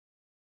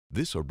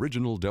This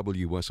original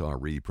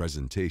WSRE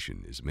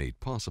presentation is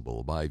made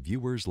possible by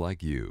viewers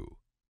like you.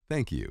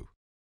 Thank you.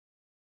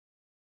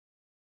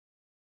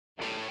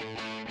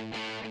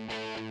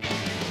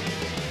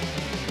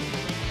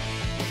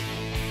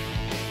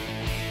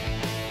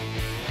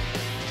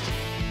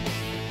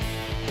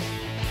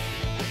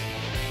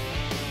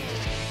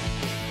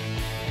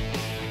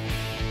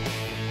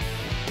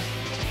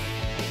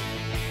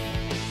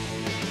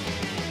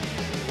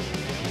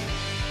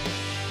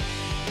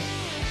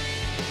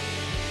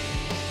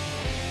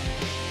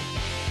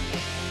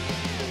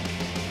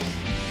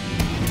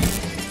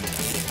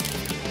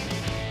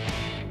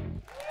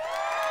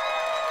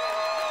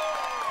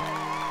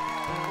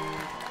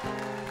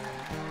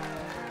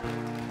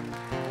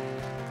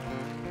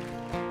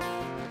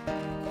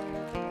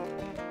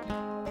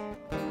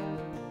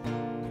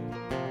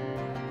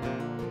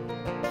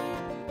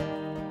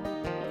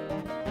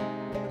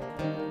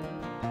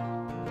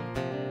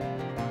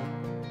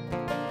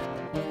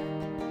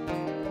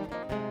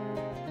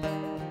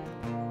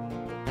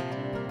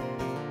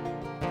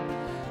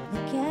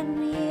 Look at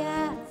me,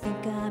 I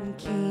think I'm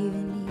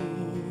caving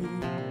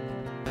in.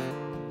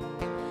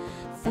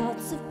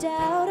 Thoughts of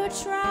doubt are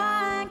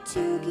trying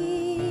to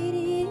get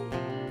in.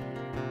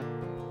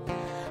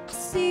 I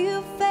see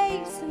your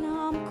face and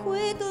I'm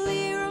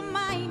quickly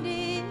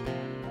reminded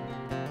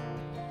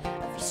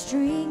of your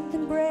strength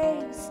and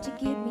grace to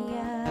get me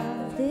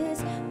out of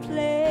this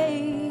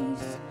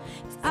place.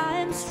 'Cause I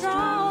am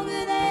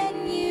stronger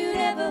than you'd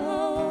ever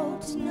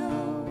hope to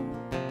know.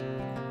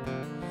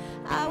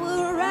 I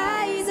will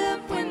rise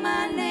up when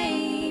my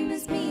name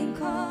is being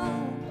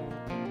called.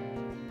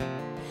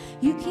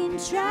 You can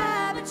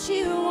try, but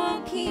you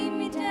won't keep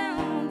me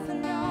down for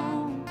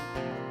long.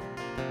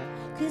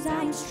 'Cause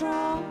I'm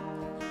strong.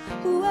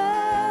 Whoa,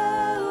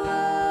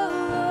 whoa,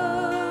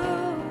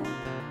 whoa.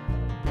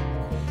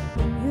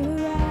 In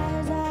your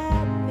eyes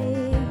I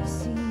may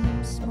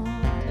seem small.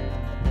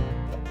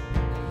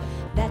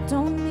 That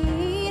don't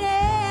mean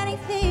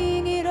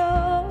anything at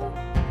all.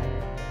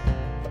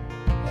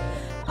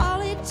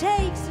 All it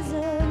takes is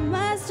a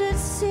mustard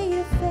seed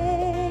of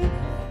faith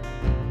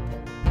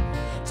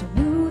to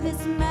move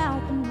this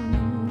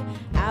mountain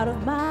out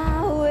of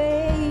my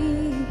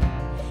way.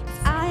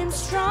 'Cause I am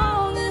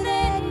stronger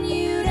than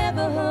you'd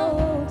ever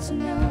hope to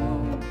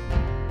know.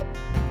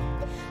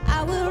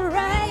 I will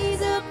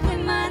rise up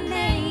when my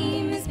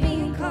name is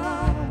being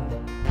called.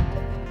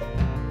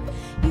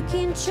 You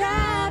can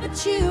try,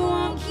 but you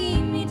won't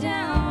keep me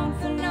down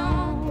for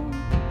long.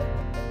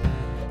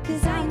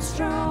 'Cause I'm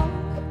strong.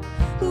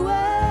 Whoa,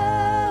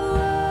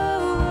 whoa,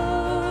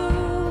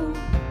 whoa.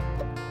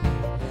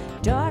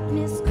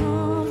 Darkness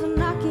comes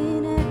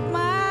knocking at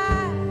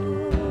my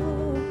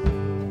door.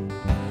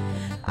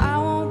 I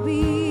won't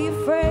be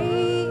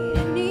afraid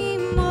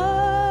anymore.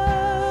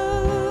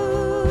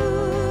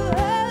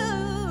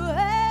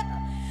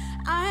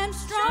 I am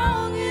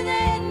stronger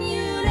than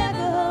you'd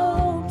ever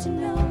hope to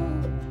know.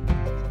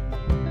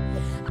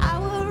 I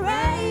will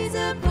rise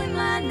up when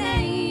my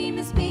name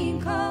is being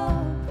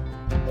called.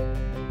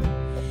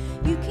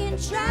 You can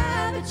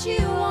try, but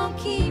you won't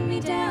keep me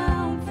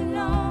down for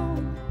long.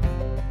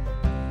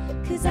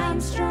 'Cause I'm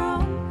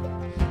strong.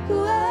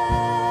 Whoa,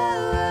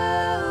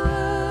 whoa,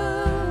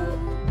 whoa.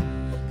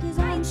 'Cause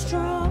I'm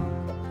strong.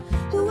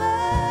 Whoa, whoa,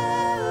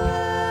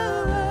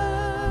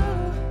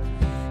 whoa.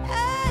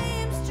 I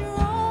am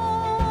strong.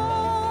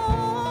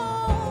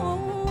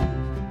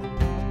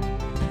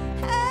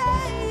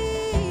 Hey.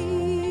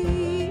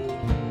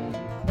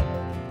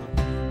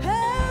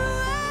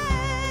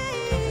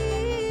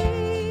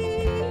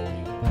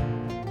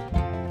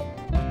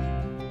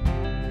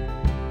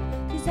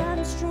 Cause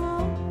I'm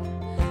strong.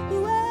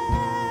 Whoa,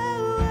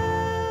 whoa,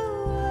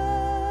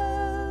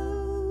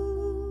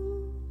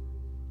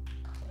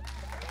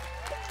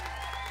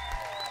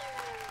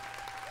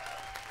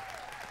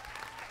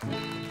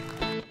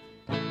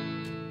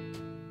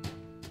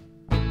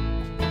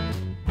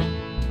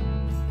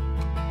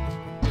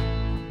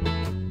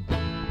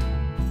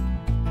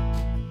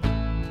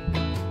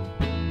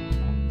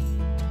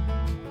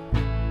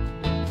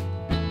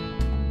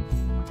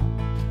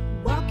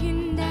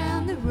 walking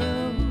down the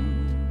road,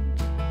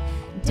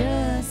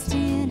 dust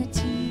in a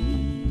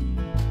tea,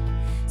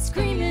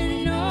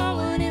 screaming no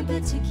one in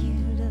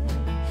particular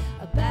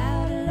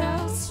about a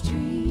lost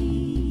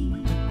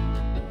street.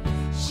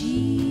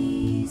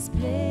 She's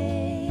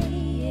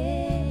playing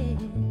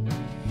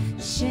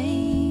the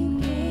shame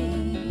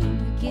game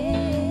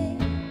again.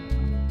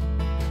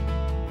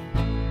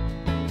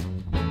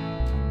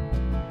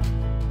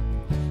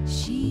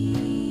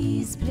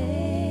 She's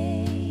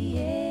playing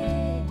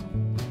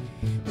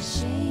the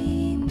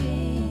shame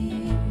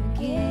game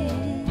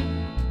again.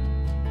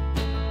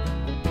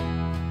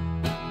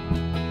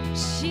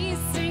 She's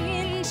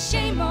singing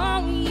shame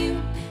on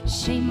you,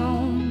 shame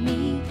on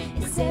me.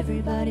 It's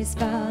everybody's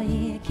fault,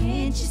 yeah,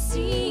 can't you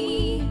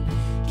see?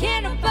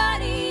 Can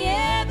nobody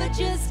ever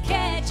just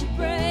catch a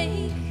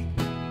break?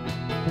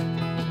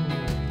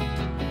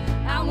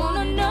 I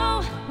wanna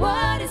know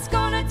what it's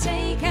gonna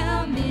take,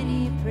 how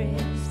many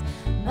prayers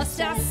Must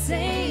I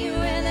say,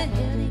 where the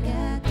hell did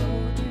I go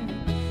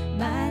during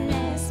my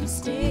last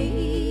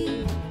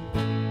mistake?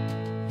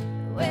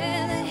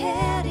 Where the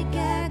hell did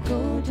I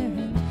go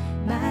during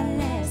my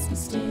last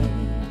mistake?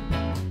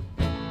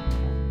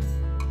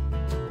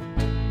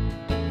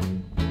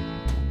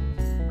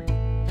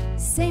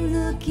 Same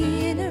look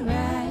in her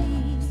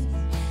eyes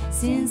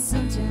since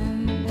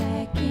sometime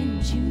back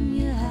in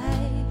junior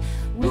high.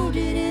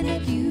 Wounded and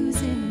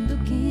accused and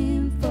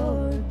looking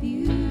for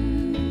abusing.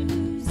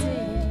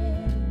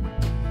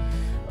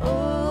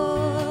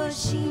 Oh,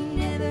 she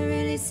never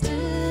really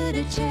stood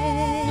a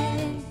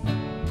chance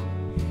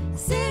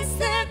since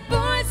that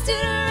boy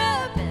stood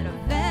her up at a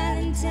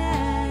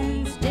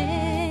Valentine's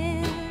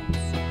dance.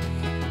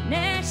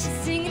 Now she's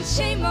singing,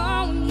 shame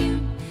on you,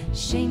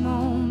 shame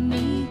on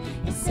me.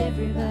 It's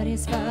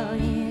everybody's fault,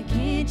 yeah,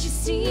 can't you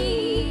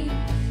see?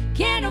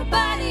 Can't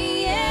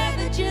nobody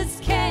ever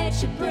just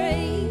catch a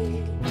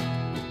break?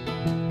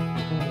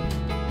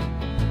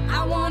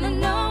 I wanna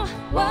know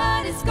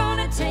what it's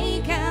gonna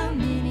take, how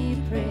many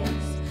to press.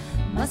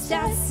 Must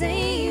I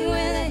say,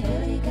 where the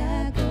hell did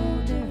I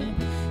go during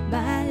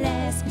my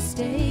last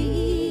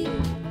mistake?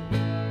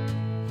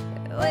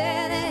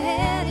 Where the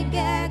hell did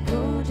I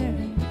go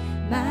during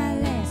my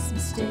last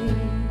mistake?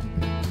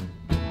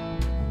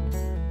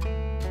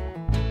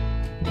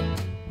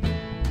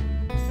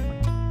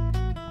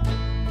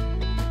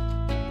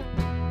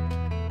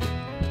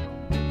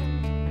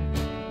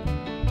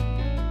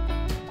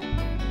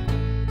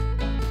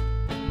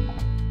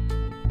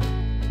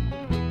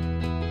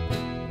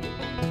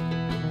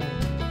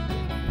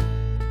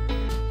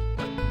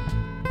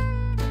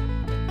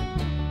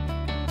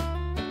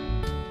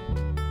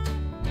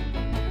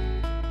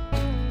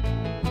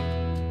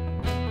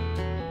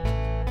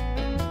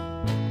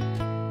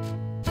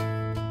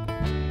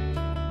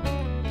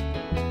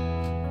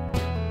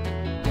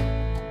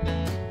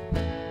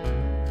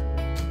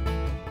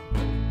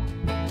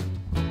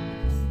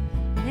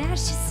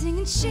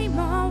 Shame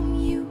on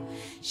you,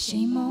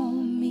 shame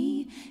on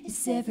me.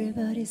 It's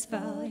everybody's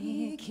fault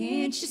here,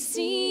 can't you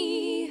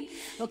see?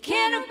 Well,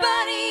 can't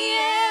nobody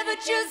ever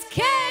just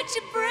catch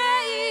a break?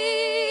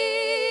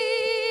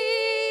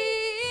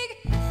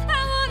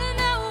 I wanna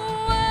know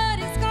what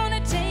it's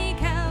gonna take,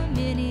 how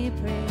many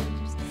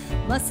prayers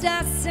must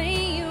I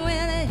say?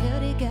 Where the hell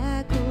did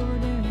I go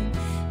during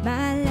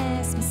my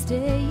last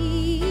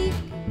mistake?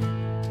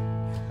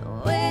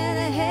 Where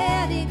the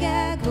hell did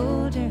I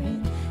go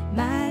during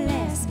my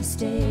last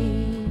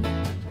mistake?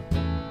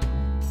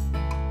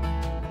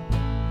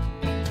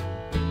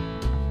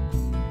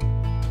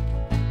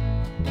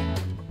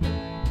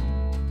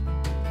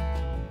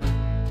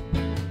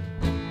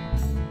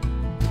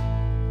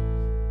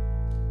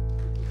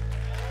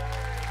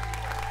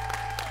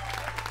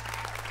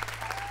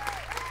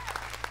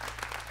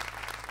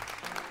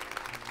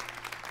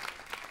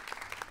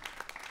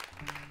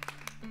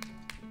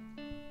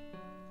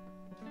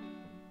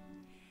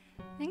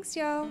 Thanks,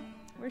 y'all.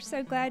 We're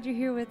so glad you're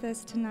here with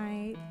us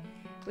tonight.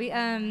 We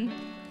are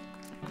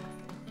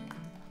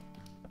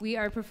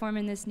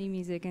performing this new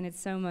music, and it's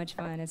so much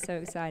fun. It's so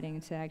exciting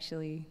to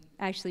actually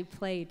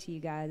play to you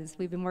guys.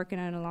 We've been working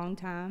on it a long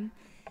time,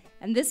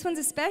 and this one's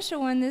a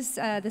special one. This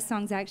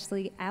song's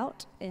actually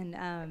out,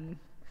 and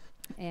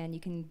you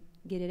can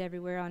get it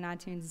everywhere on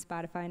iTunes and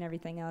Spotify and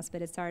everything else.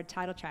 But it's our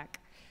title track.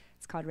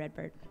 It's called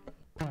Redbird.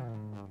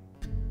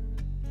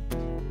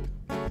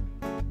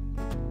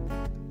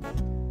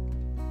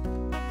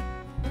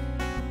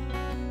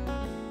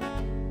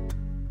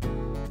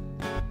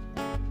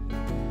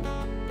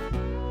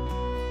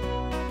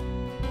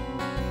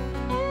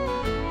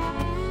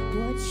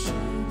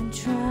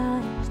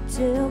 Trying to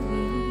tell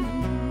me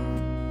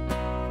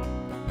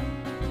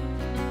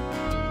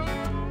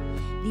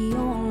the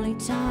only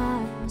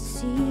time I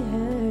see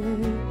her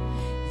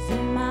is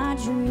in my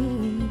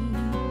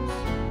dreams.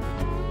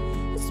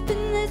 It's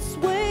been this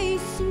way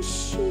since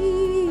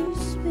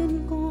she's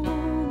been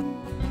gone.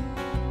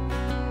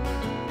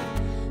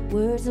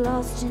 Words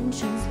lost in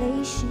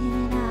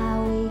translation, I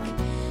wake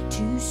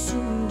too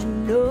soon to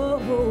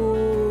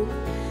know.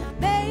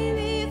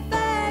 Baby, if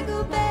I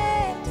go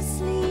back to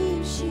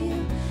sleep,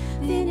 she'll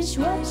finish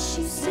what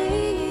she's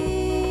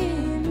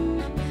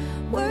saying.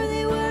 Were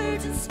they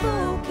words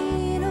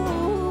unspoken,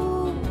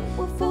 oh,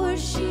 before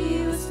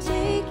she was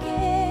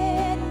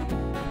taken?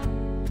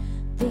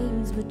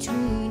 Things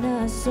between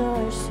us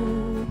are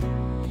so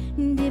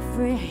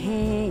different.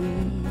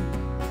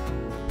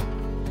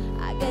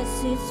 I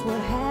guess it's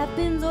what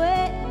happens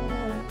when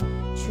the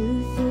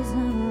truth is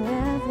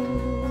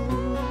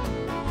unraveled.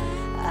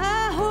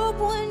 I hope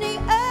one day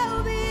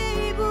I'll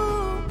be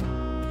able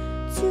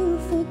to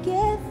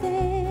forget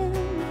them.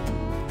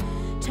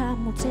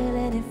 Time will tell,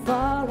 and if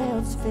all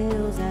else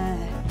fails, I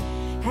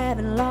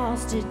haven't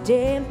lost a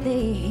damn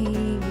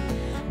thing.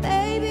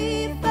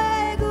 Baby, if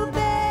I go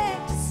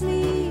back to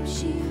sleep,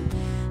 she'll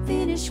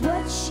finish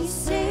what she's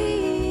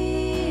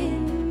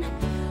saying.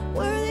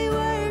 Were they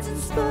words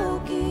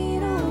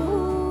unspoken,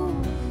 oh,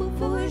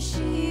 before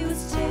she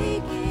was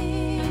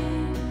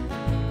taken?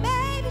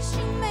 Maybe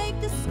she'll make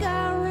the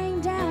sky rain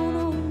down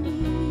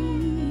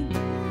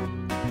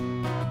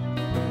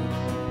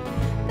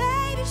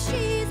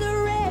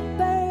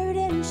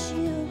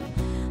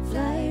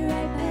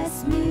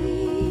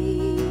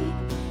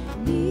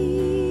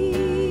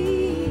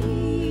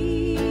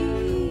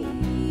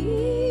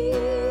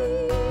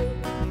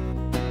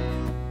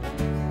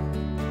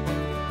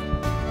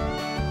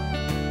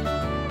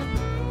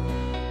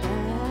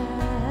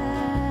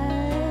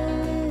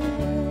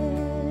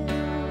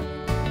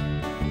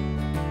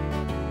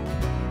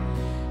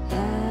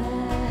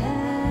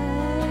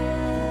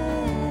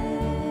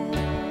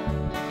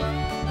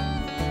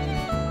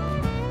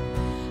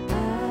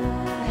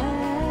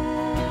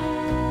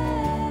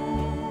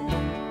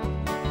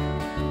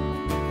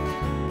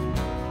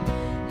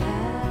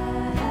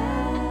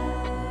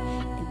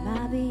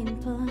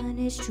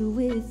finished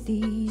with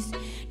these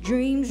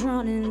dreams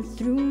running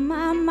through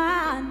my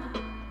mind.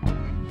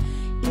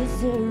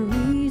 Is there a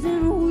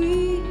reason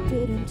we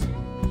didn't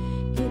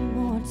get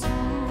more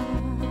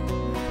time?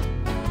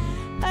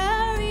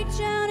 I reach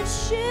out and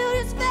she'll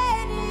just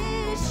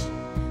vanish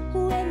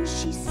when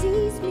she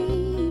sees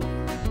me.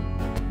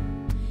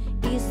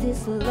 Is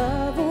this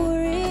love or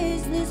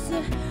is this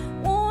a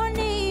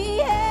warning?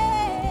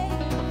 Hey,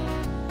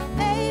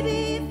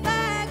 maybe if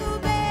I go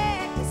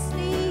back to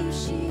sleep,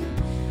 she'll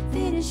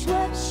finish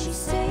what she's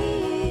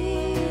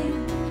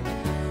saying.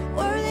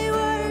 Were they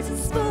words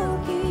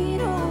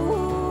unspoken?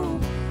 Oh,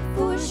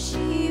 for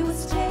she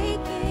was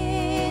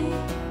taken.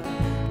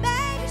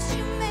 Maybe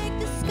she'll make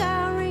the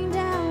sky rain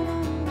down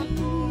on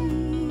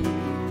me.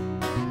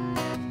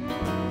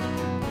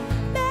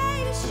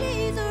 Maybe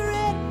she's a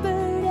red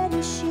bird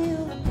and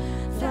she'll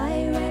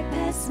fly right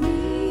past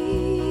me.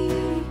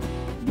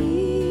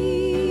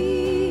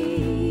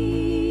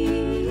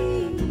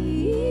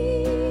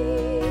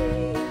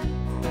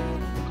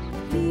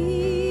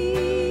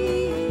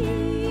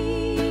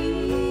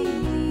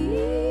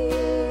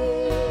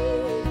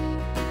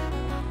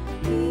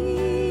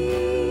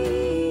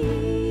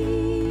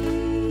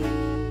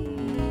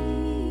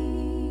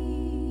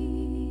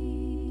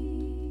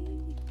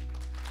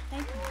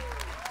 Thank you.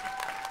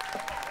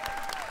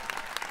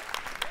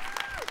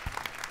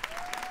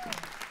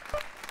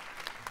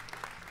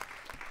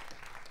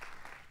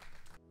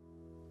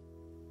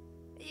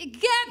 You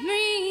got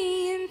me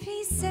in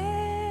pieces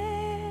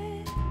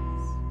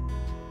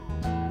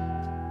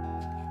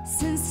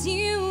since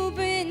you've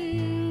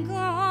been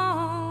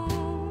gone.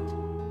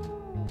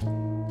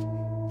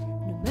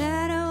 No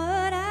matter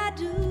what I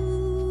do,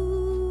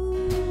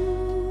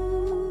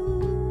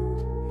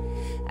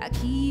 I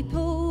keep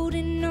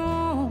holding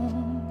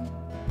on.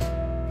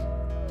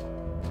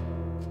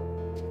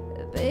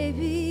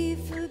 Baby,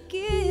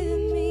 forgive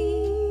me.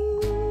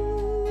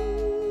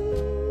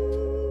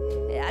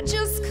 I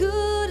just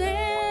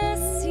couldn't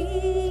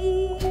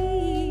see.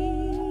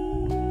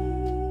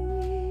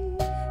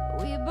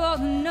 We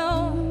both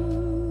know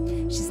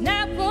she's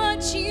not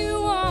what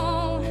you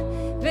want.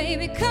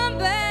 Baby, come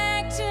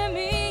back to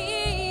me.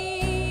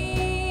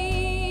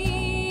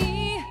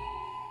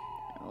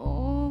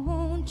 Oh,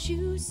 won't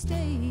you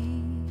stay,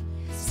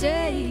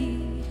 stay,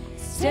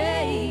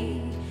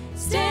 stay,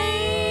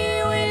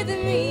 stay with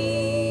me.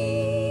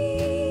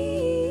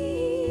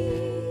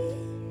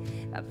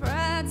 My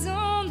pride's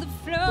on the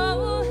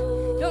floor.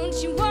 Don't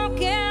you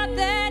walk out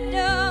that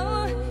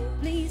door.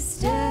 Please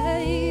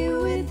stay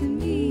with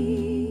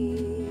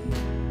me.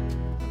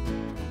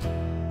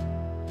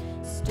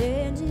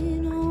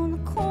 Standing on the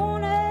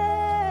corner,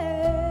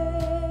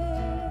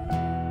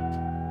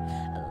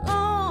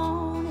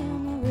 alone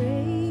in the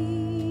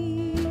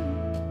rain,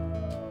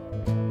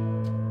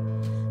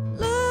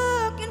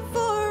 looking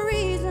for a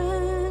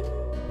reason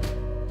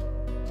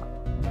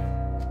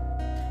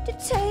to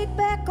take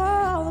back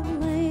all the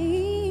blame.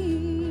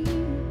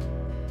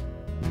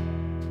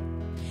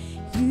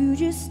 You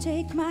just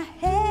take my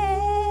hand.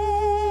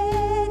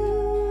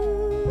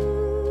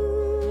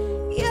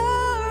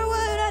 You're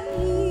what I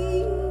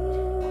need.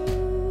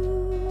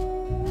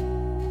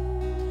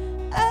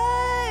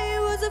 I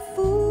was a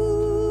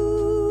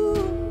fool,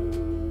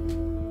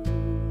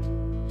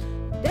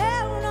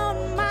 down on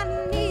my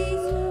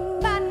knees,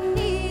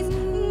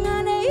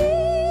 honey.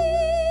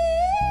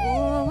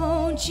 Oh,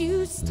 won't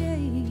you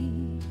stay,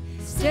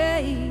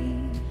 stay,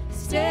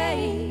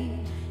 stay,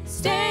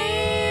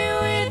 stay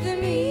with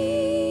me.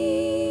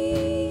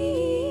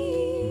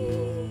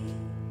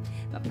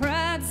 My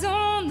pride's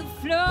on the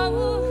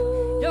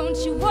floor. Don't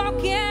you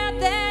walk out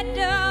that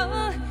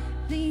door.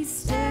 Please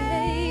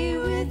stay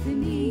with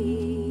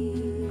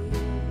me.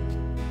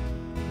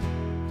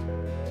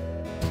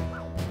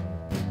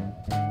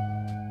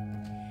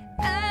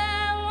 I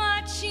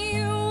watch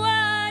you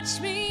watch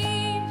me,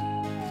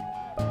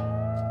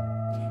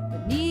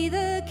 but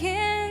neither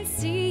can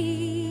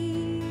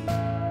see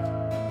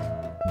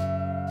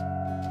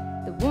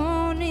the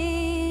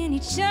warning in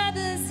each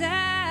other's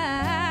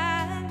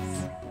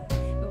eyes.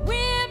 But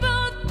we're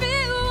both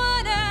feel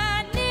what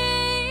I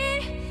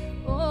need.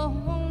 Oh,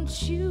 won't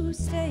you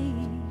stay,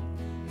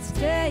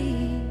 stay,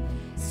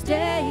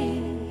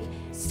 stay,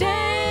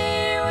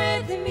 stay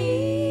with me.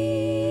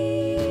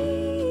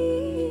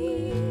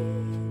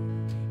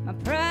 My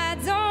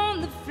pride's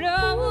on the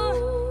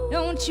floor.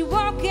 Don't you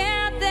walk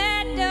out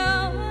that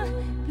door.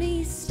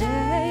 Please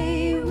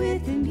stay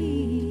with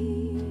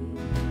me.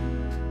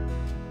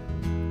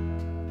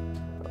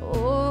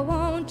 Oh,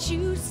 won't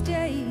you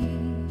stay,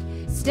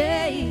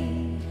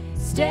 stay,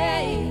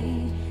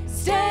 stay,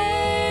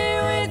 stay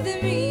with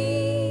me.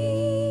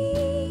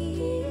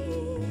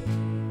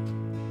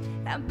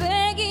 I'm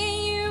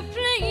begging you,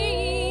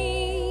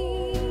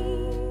 please.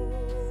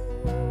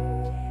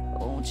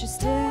 Won't you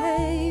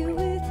stay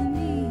with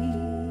me?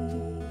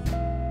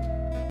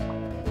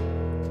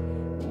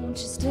 Won't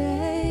you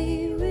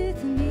stay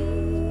with me?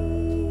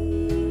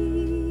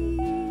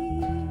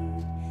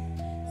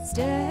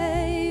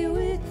 Stay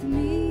with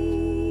me.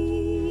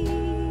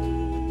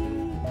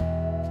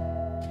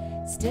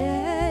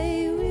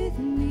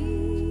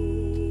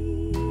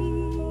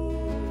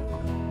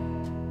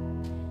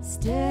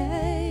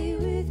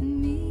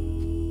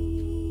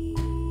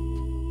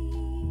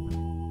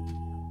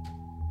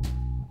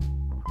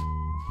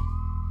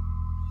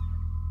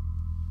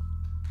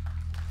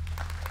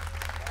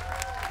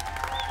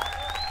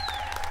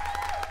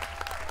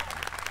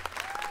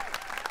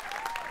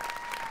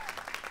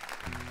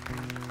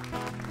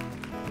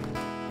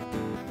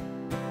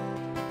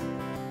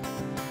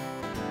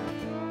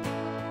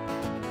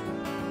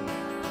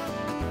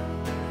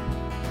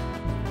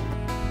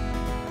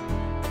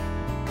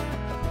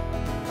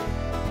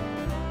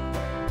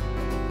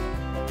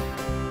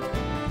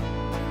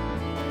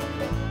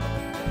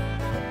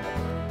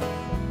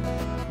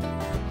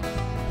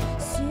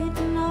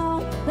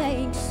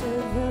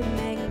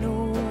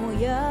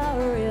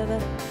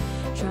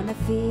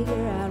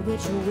 figure out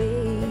which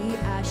way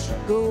I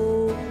should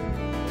go.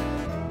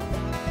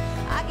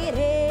 I get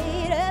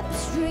headed up the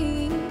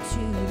stream to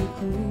the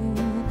cool,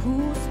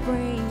 cool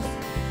springs,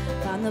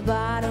 on the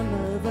bottom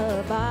of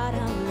a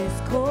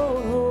bottomless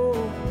cold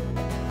hole.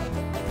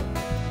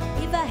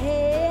 If I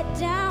head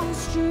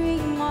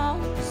downstream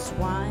on this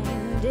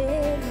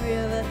winding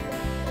river,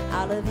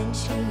 I'll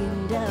eventually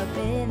end up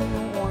in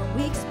Warm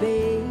Weeks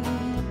Bay.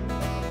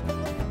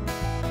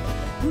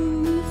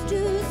 Who's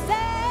to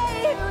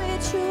say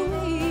which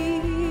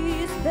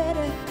way is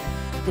better?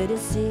 The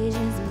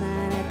decision's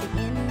mine at the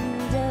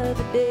end of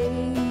the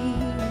day.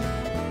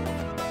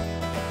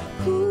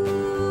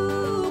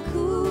 Cool,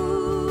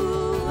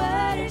 cool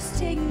waters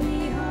take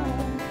me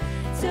home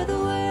to the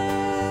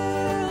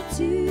world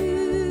to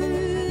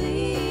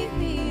leave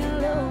me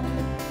alone.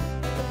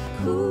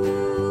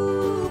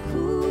 Cool,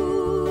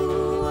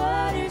 cool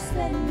waters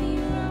let me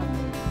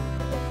roam.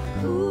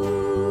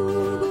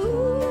 Cool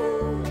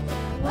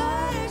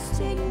waters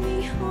take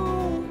me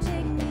home,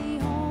 take me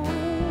home.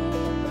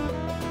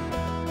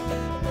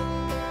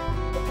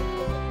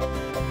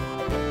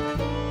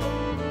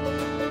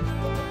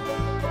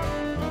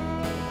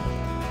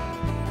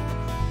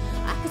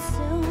 I could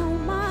sell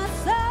my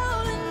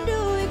soul and do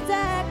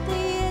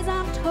exactly as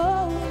I'm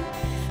told,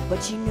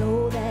 but you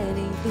know that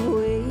ain't the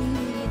way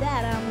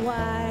that I'm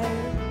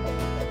wired.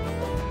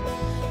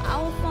 I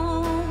will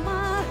follow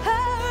my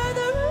heart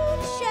through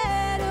the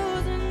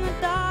shadows in the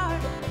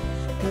dark,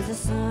 'cause the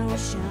sun will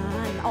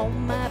shine on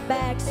my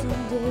back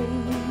someday.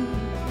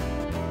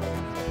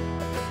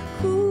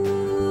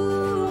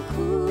 Cool,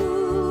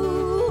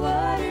 cool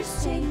waters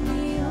take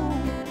me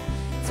home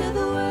to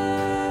the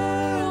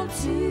world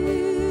to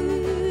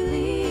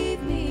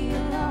leave me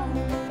alone.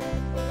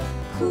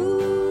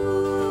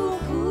 Cool,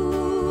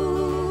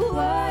 cool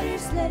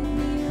waters let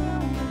me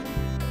roam.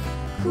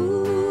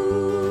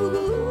 Cool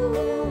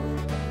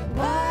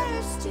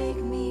waters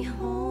take me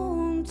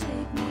home,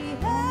 take me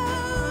home.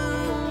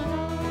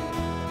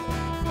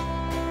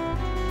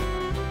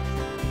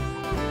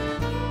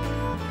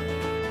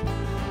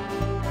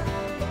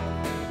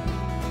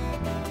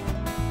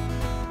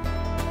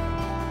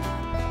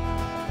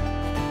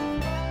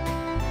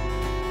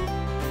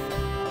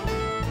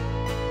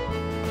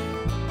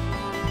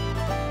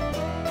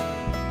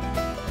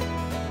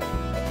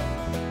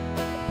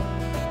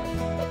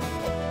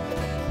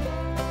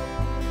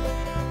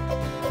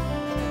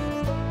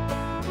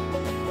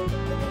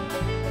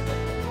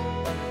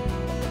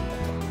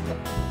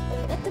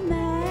 Let the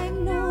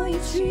magnolia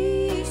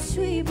trees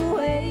sweep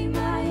away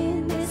my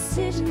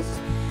indecisions.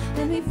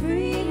 Let me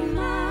free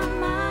my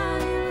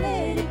mind and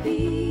let it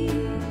be.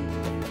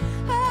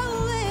 Oh,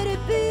 let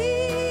it be.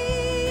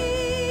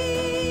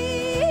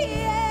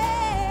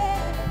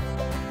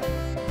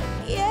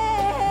 Yeah,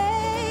 yeah,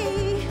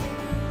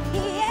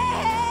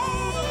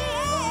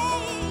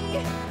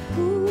 yeah.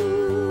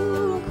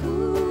 Cool,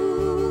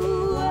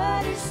 cool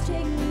waters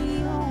take me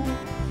home.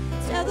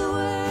 Tell the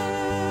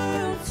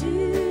world to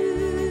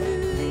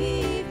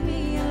leave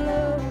me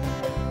alone.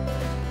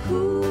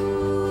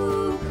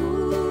 Cool,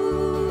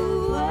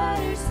 cool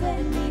waters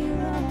let me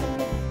roam.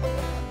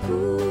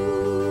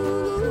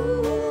 Cool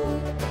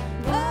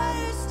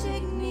waters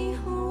take me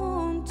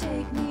home,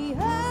 take me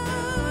home.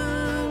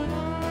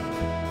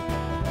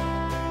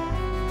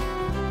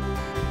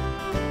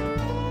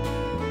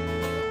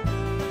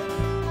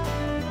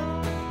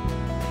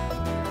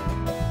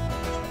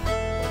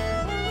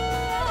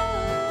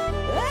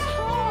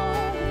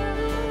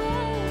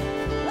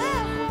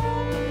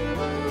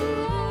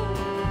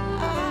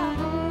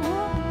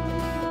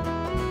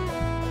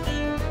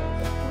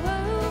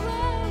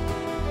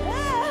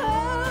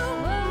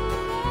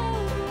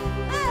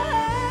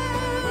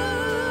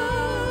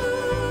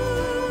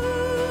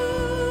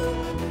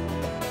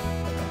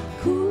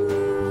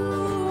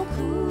 Cool,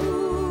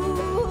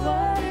 cool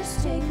waters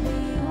take me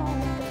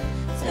home.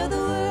 Tell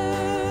the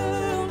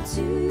world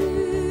to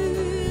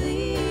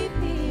leave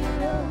me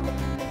alone.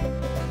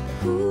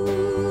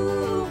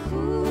 Cool,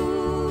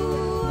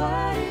 cool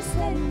waters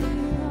let me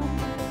roam.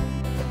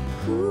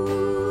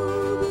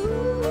 Cool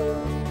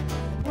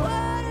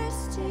waters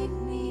take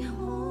me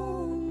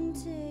home,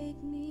 take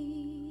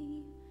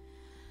me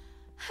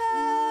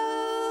home.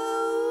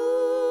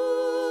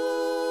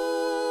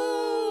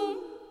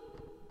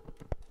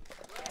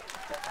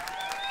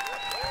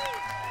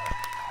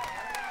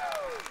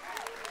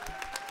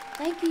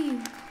 Thank you.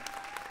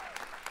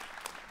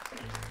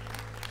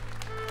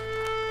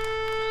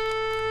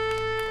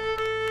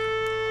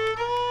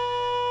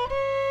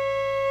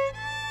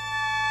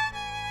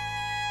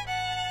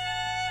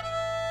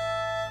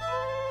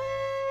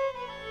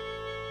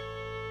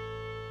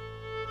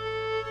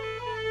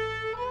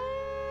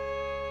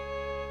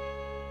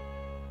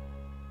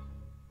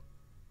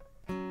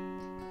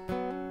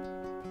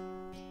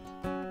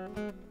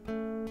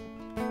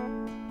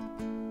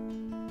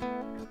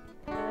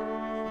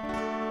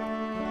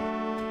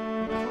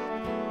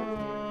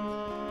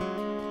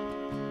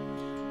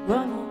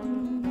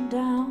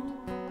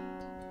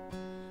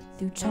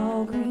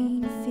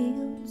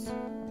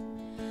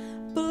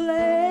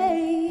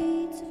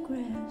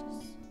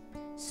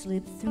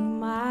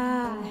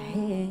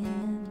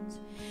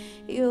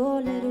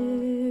 Your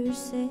letter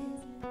said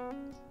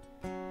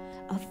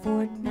a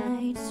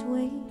fortnight's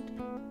wait.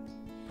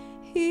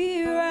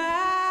 Here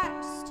I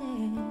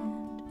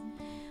stand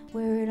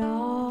where it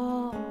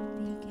all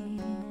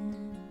began.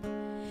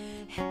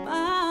 Am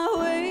I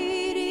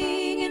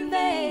waiting in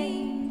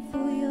vain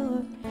for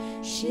your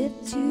ship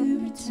to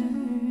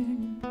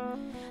return?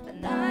 The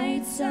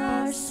nights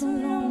are so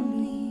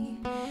lonely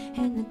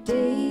and the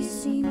days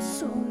seem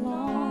so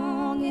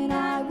long, and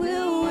I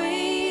will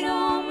wait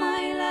all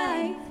my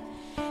life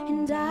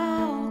and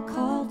I'll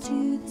call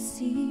to the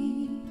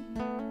sea.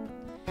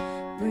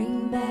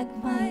 Bring back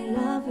my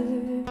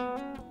lover,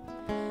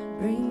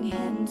 bring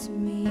him to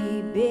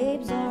me.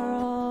 Babes are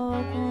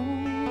all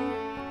gone,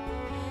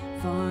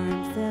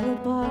 farm fell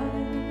apart.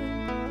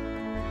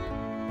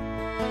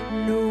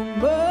 No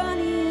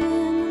money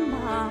in the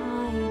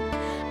mine,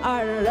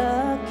 our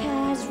luck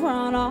has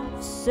run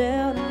off.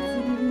 Sell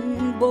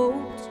nothing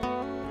boat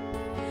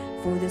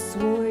for this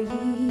war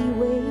ye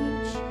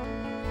wage.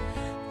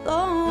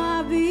 Though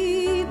I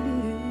be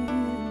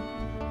blue,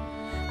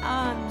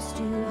 I'm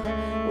still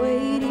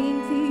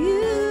waiting for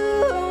you.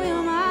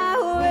 Am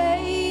I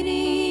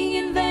waiting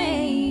in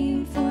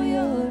vain for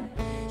your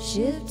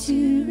ship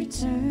to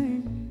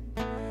return?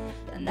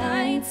 The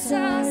nights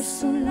are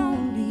so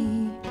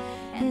lonely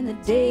and the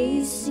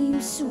days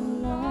seem so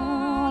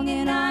long,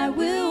 and I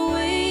will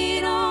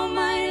wait all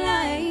my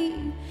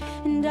life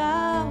and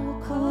I will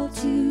call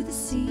to the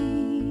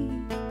sea.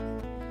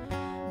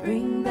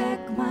 Bring back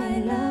my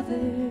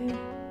lover,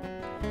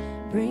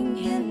 bring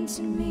him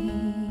to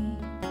me.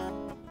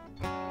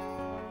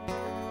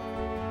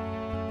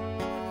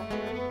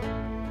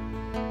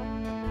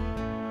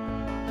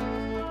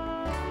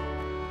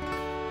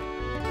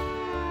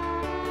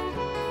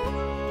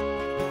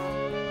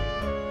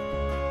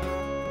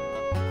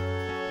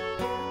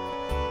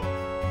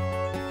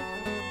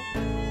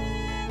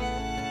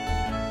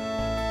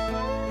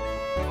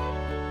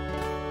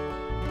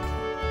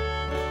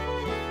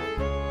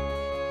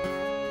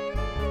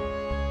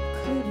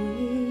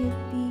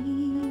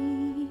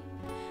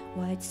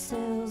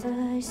 Sails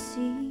I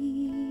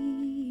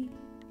see.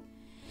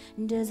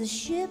 Does a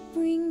ship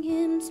bring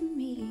him to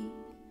me?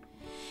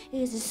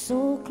 Is his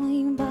soul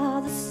claimed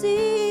by the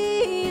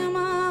sea? Am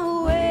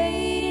I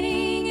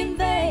waiting in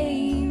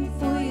vain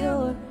for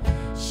your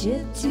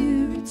ship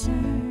to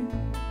return?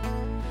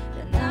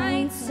 The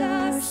nights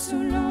are so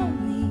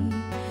lonely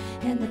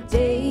and the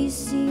days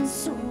seem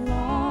so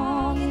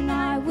long, and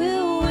I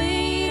will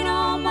wait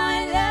all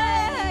my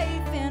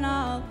life and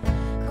I'll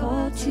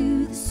call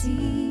to the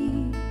sea.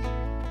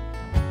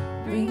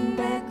 Bring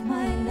back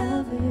my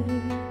lover,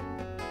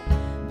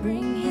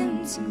 bring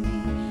him to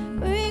me.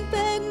 Bring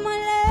back my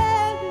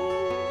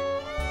lover,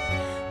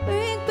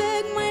 bring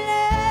back my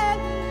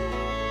lover,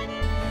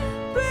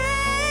 bring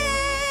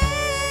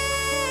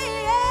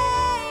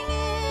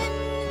him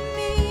to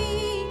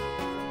me.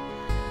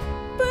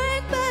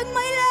 Bring back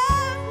my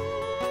lover,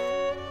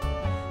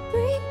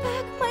 bring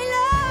back my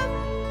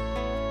lover,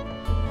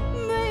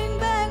 bring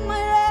back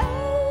my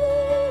lover,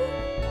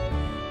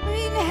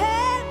 bring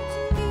him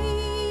to me.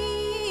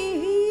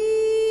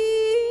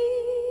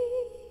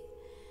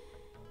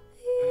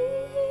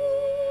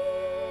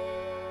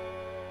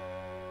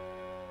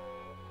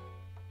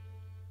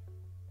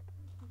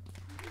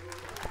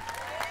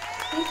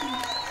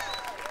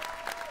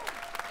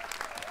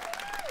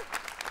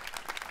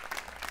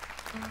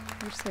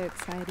 We're so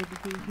excited to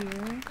be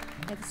here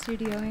at the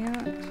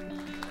StudioAmped.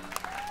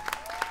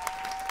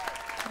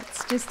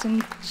 It's just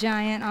a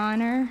giant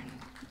honor.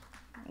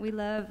 We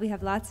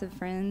have lots of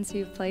friends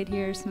who've played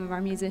here, some of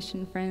our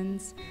musician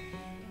friends,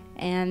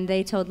 and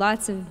they told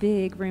lots of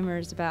big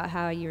rumors about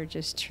how you were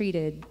just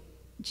treated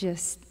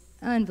just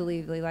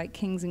unbelievably like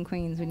kings and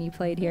queens when you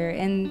played here,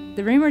 and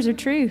the rumors are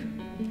true.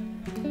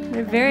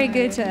 They're very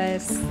good to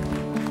us.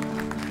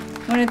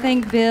 I want to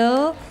thank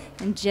Bill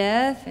and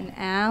Jeff and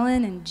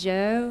Alan and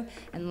Joe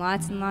and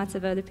lots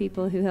of other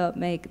people who helped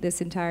make this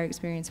entire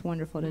experience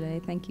wonderful today.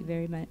 Thank you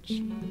very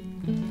much.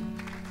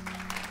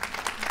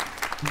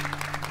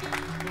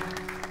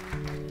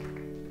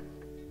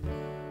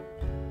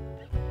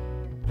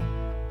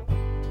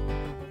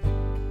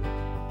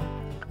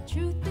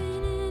 Truth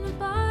been in a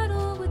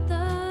bottle with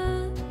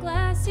a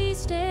glassy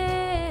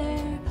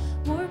stare,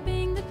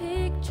 warping the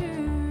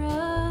picture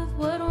of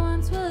what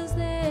once was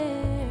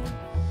there.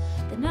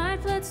 The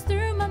night floods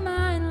through my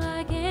mind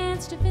like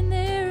ants in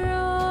their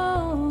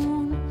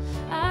own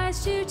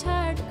eyes, too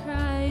tired to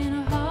cry in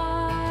a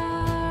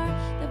heart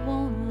that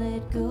won't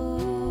let go.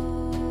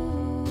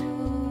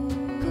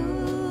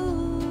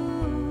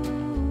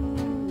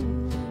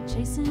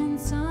 Chasing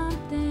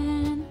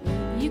something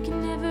you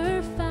can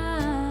never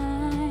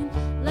find.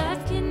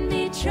 Life can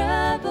be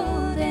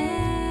troubled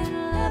and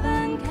love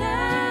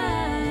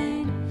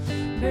unkind.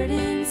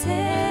 Burdens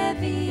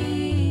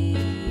heavy,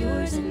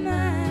 yours and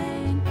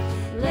mine.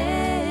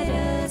 Let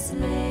us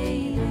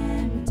lay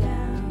them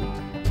down.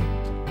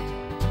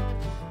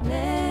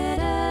 Let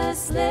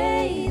us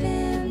lay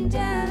them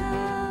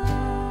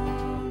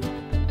down.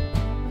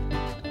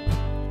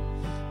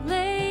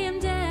 Lay them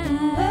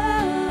down.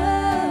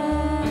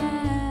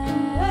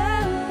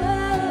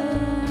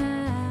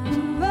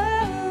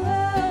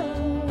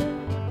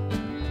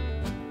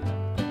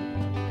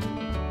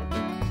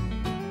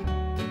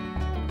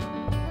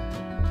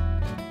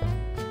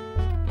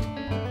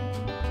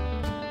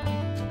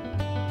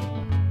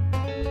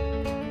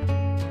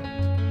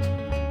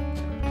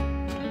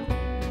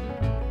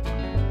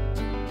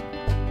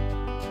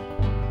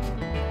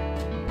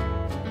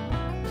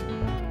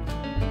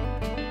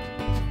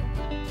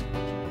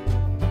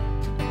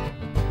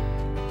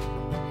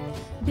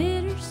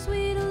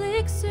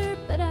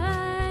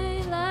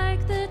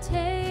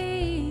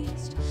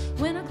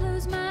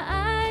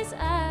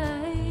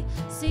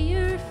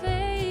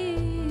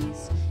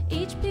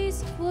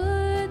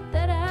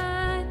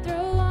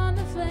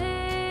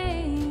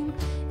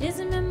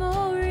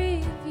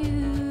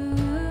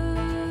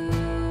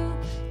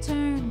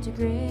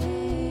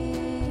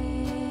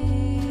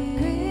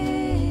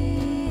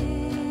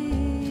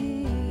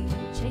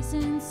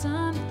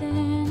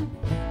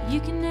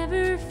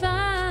 ever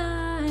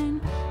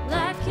find.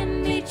 Life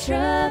can be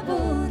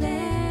troubled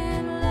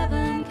and love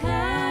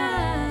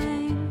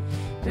unkind.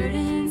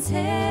 Burdens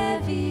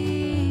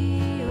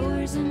heavy,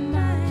 yours and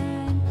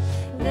mine.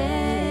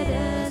 Let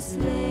us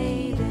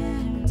lay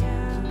them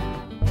down.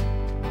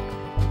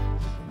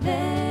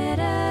 Let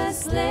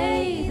us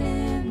lay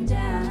them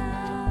down.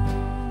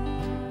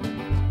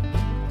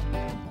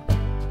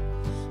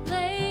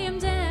 Lay them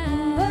down.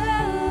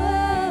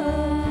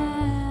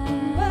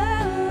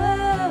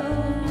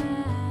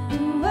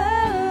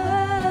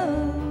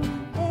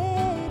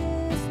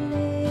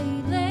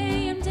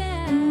 Lay them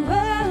down.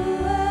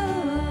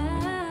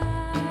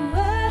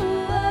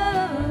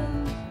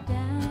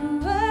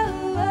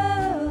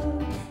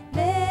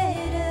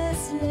 Let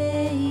us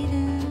lay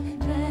them,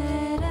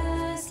 let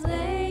us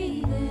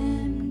lay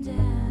them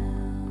down.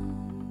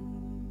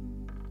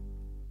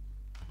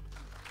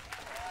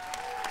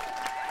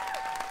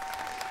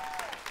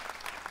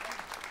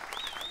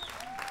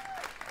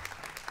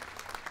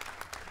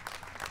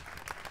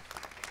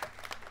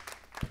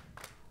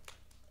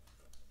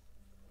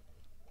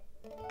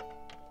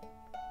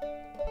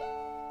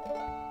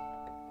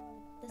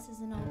 This is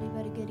an oldie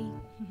but a goodie.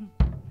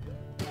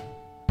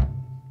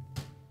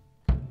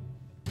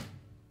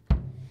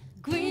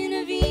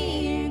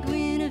 Guinevere,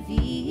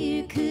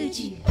 Guinevere, could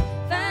you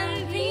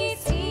find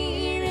peace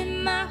here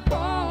in my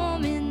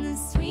home in the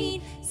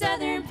sweet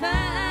southern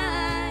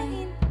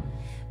pine?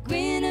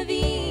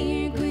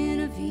 Guinevere,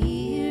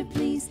 Guinevere,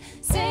 please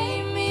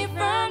save me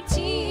from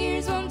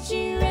tears. Won't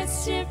you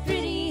rest your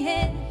pretty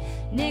head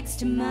next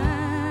to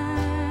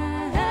mine?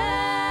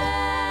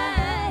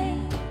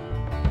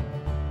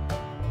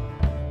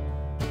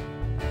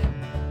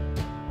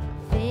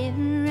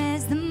 Fair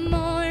as the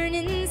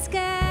morning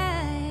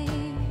sky,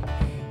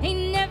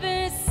 ain't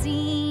never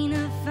seen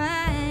a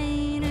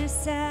finer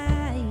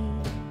sight.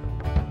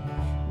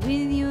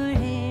 With your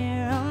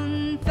hair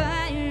on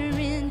fire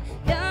in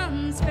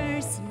dawn's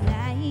first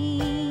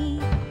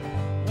light,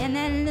 and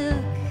that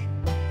look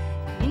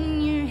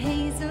in your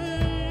hazel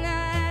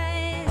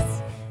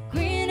eyes.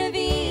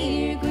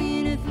 Guinevere,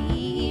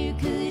 Guinevere,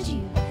 could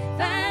you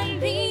find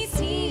peace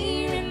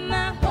here in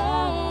my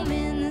home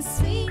in the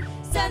sweet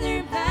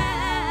southern pine?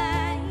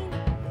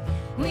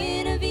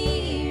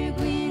 Guinevere,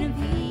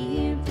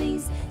 Guinevere,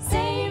 please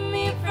save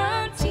me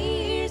from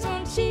tears.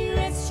 Won't you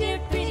rest your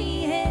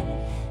pretty head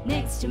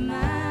next to mine?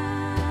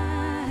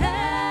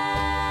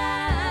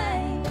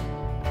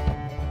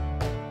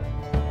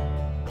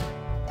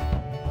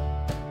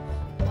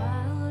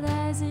 Wild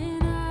as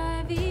an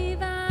ivy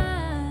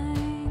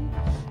vine,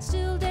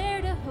 still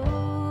dare to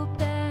hope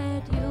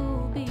that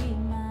you'll be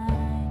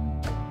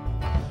mine.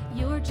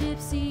 Your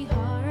gypsy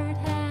heart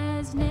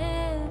has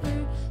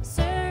never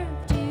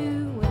served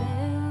you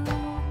well.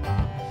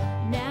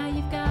 Now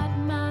you've got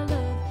my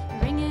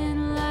love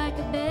ringing like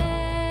a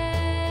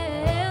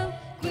bell.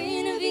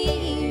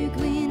 Guinevere,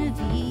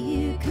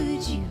 Guinevere,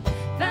 could you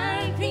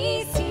find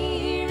peace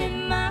here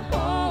in my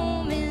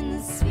home in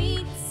the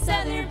sweet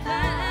southern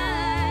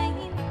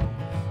pine?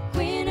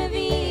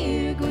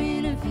 Guinevere,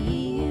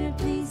 Guinevere,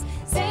 please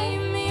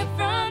save me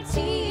from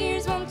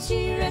tears. Won't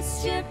you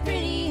rest your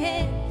pretty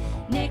head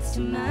next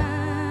to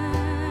mine?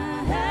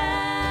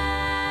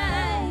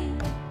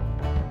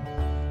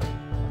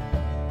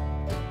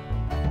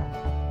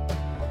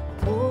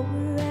 Poor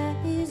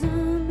as I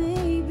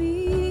may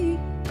be,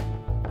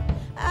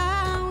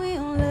 I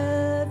will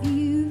love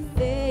you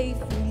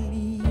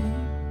faithfully.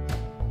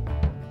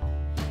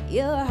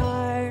 Your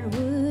heart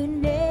would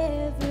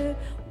never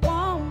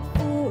want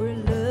for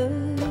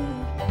love.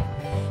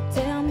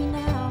 Tell me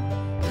now,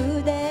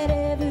 could that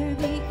ever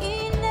be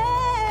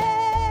enough?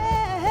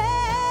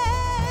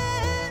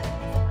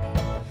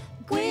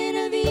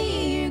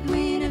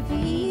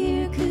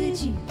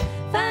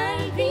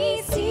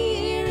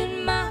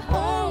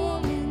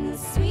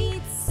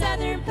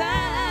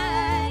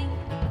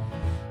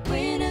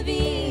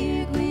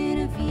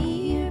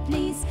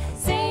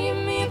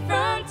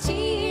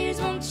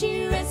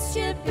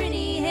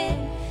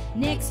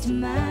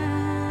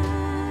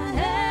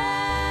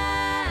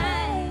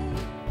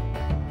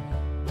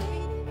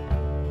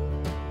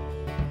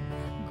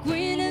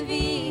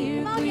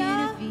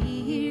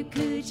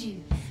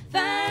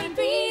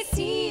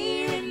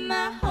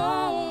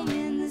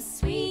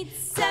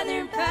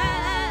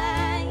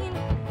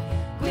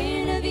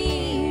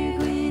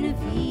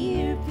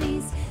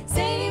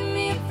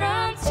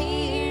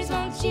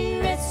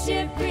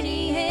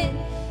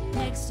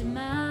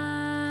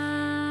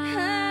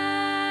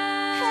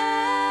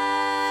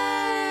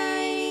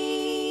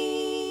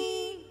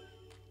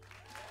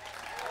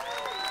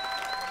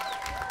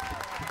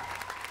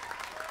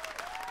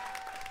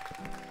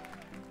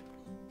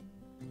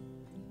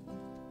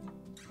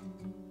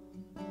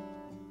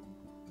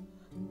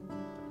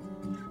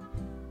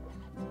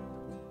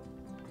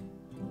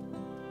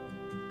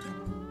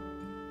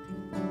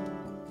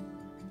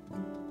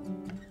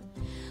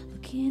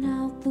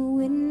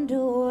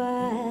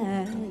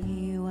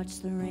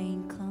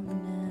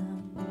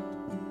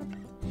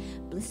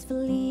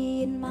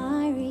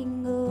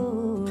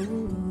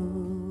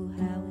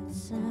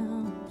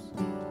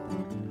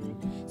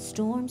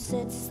 storm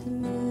sets the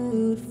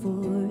mood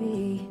for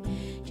a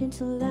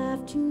gentle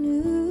afternoon.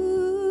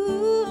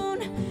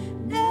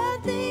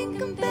 Nothing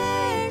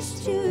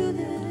compares to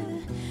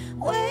the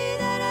way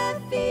that I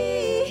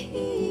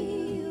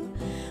feel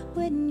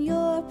when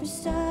you're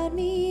beside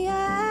me.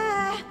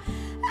 I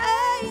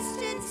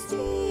stand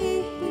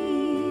still,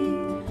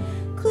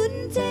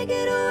 couldn't take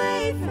it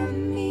away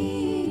from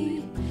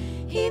me,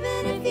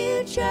 even if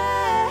you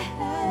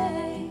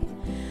try.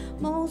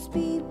 Most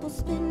people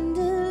spend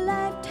a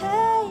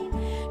lifetime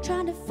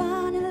trying to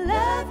find a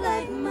love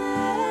like mine.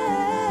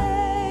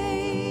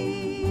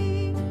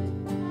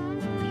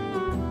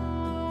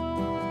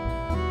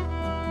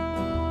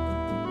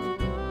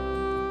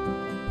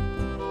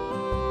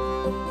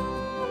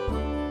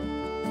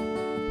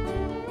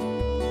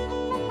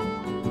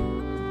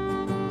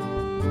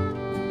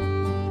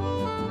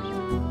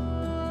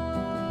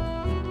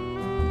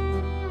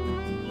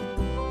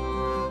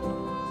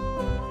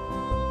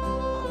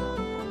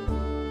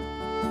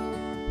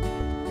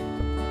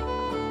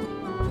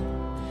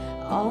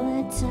 All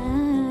that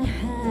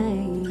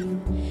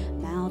time,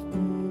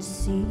 mountain to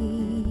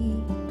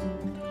sea,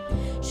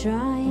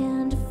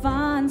 trying to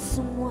find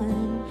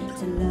someone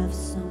to love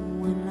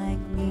someone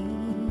like me.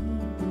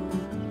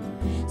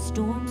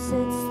 Storm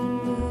sets the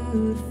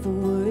mood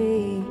for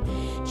a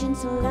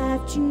gentle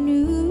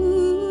afternoon.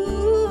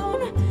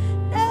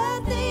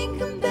 Nothing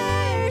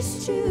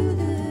compares to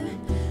the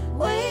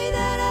way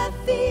that I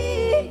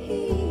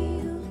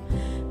feel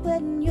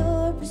when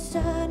you're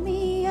beside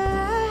me.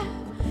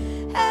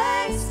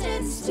 I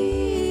stand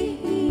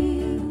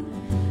still,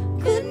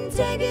 couldn't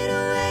take it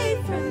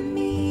away from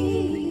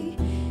me,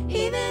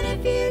 even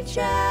if you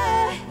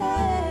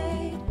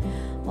tried.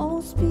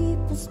 Most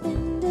people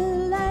spend a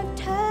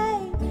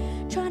lifetime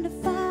trying to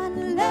find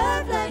a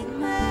love like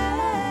mine.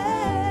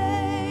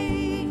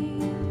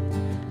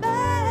 Mine,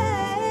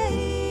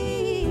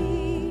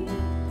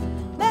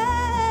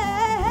 mine.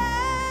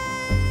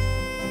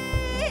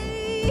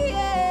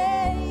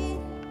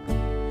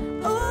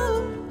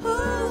 Ooh,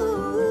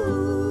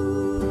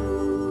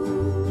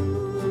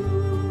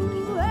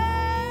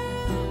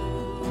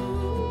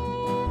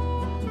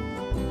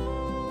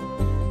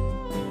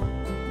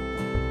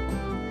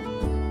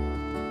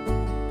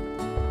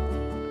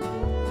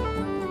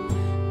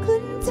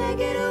 take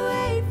it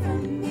away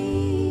from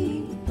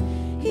me,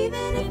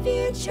 even if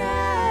you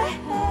try.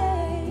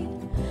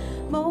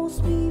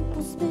 Most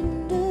people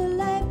spend a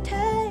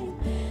lifetime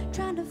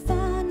trying to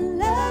find a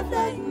love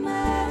like mine.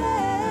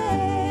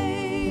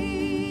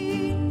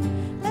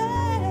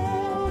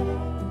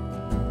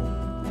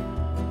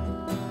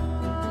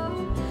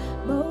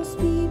 Most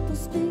people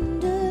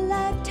spend a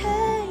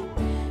lifetime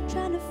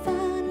trying to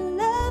find a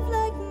love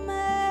like mine.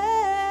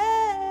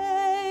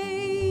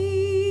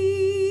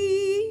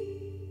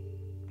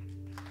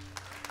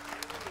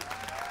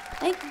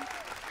 Thank you.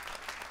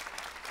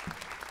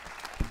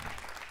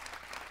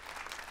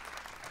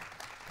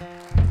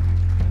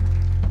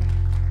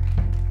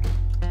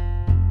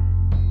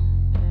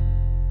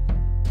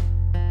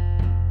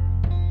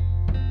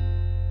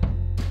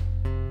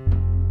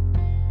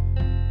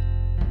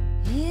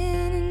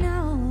 In an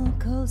old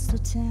coastal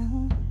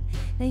town,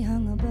 they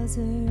hung a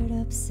buzzard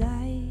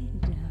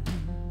upside down.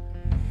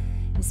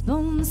 His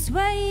bones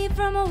sway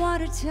from a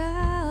water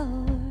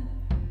tower,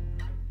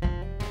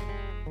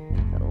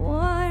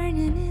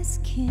 warning his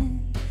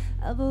kin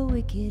of a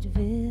wicked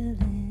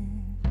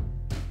villain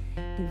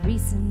that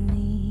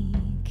recently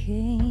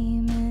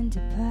came into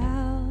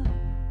power.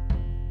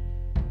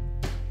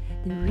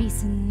 That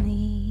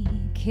recently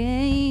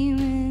came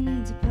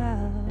into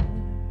power.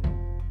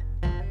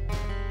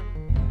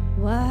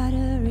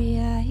 Watery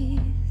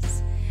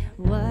eyes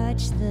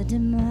watch the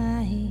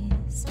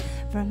demise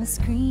from a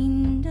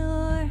screen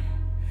door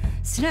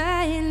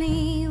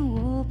slightly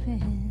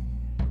open,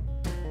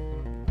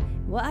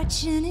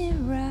 watching it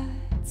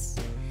writes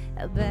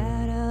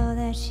about all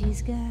that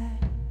she's got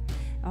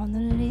on the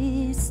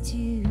list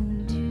to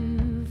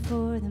do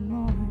for the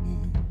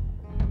morning.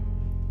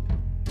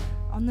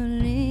 On the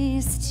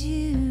list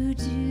to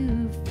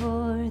do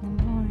for the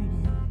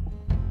morning.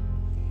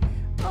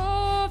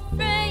 Oh,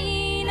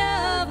 afraid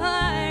of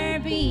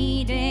heart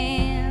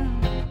beating,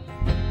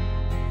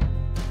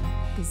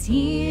 'cause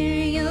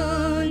here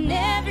you'll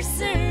never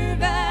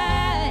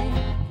survive.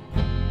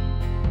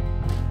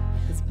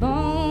 This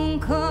bone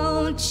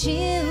cold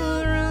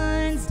chill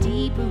runs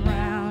deep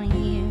around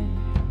here,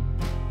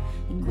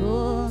 and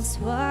ghosts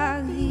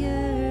walk the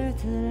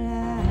earth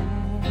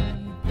alive.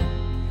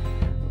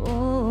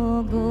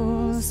 Oh,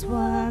 ghosts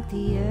walk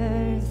the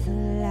earth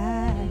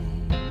alive.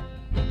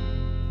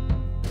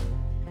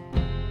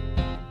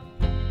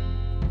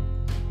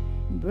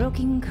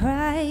 Broken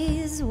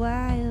cries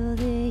while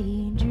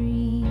they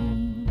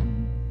dream,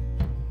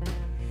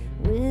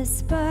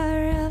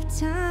 whisper of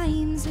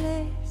times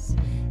less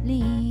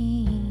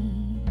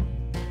lean.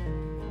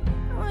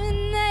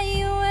 When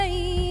they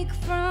wake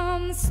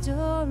from the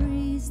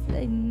stories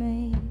they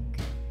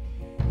make,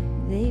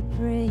 they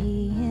pray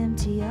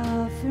empty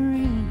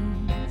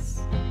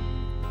offerings.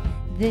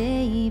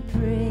 They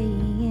pray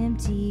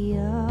empty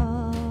offerings.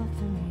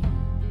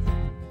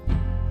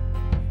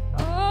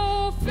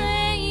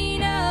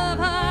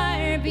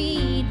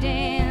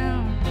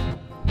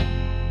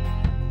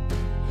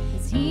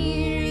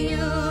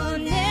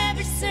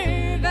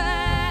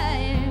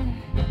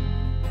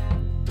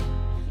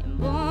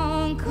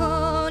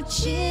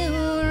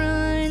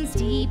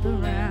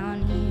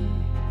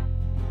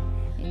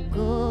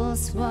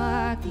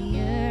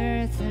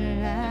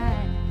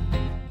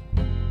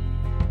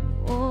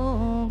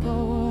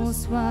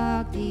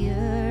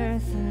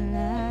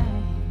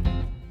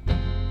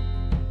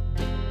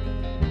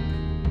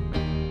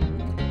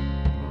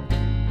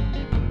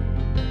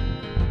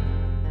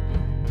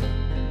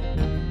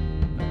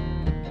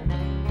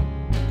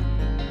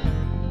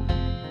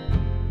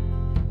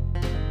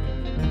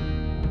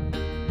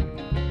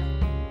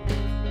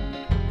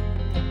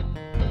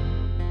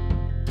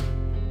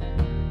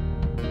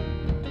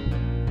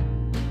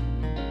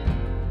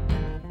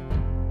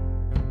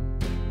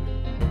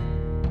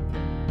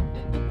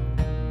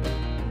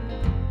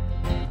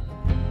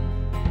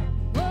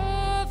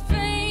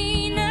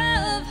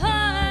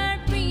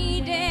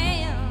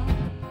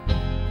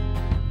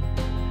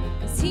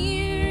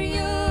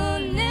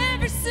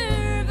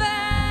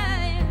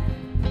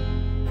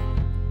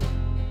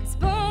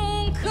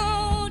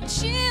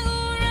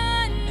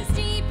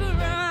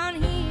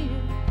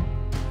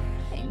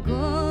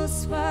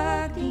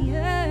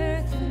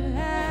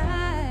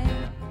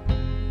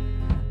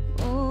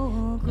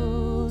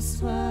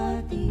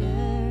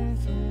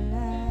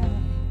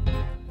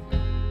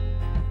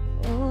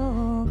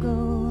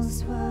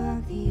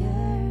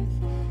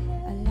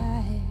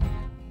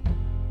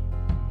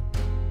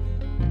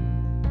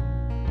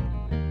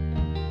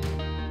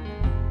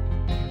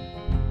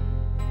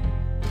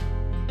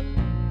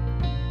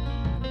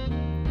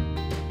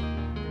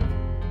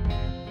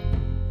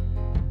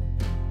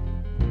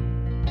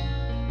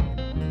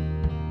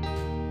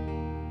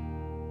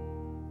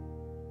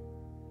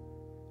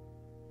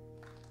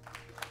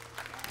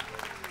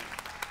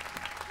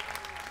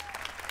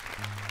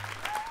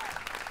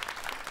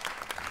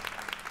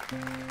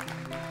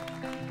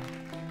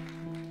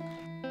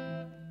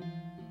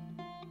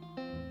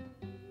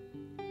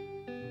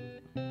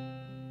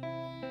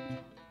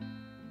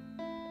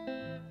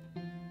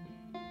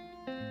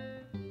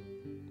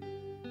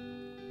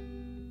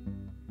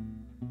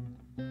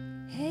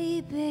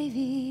 Hey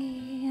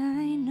baby,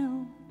 I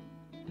know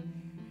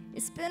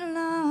it's been a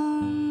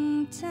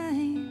long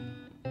time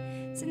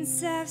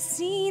since I've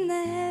seen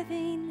the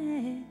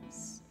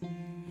heaviness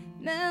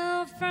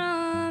melt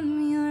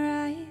from your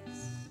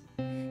eyes.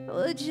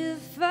 Would you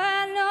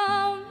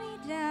follow me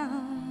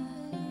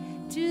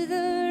down to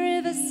the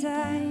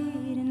riverside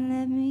and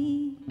let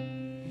me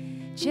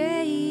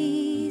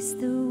chase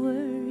the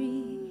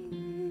worry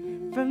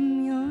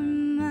from your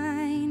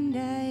mind?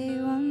 I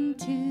want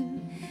to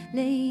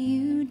lay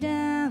you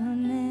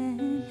down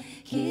and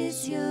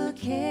kiss your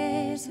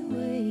cares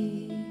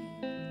away.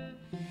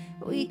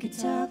 We could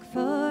talk for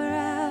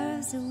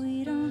hours so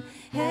we don't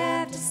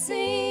have to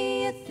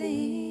say a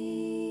thing.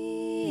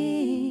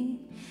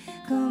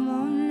 Come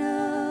on,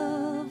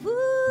 love,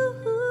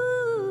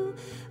 ooh,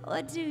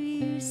 what do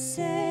you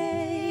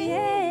say?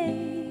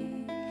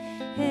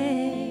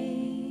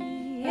 Hey,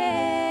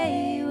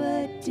 hey,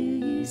 what do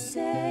you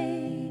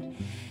say?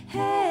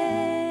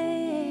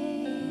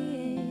 Hey,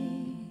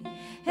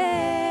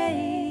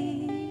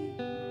 hey,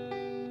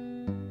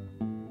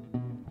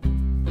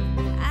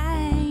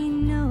 I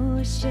know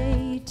a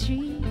shade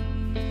tree,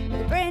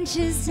 the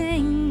branches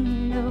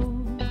hang low.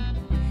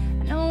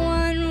 No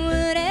one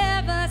would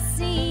ever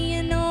see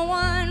and no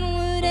one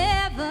would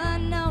ever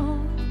know.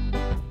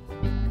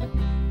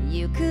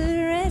 You could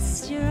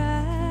rest your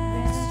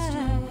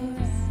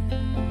eyes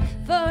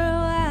for a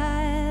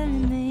while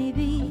and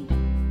maybe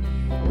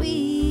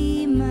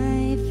we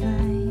might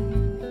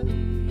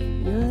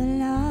find your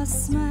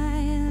lost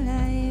smile.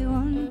 I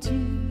want to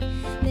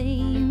lay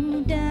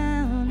you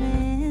down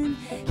and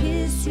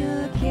kiss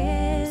your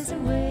cares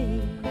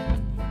away.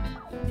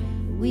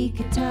 We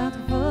could talk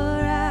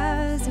for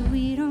hours and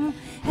we don't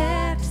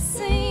have to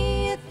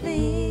say a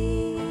thing.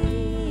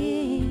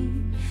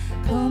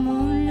 Come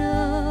on,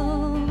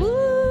 love,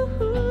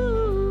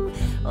 ooh,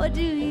 what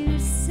do you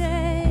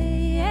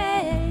say?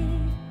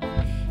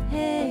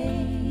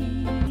 Hey,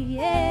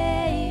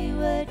 hey,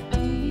 what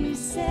do you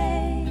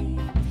say?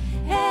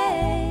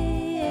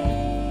 Hey,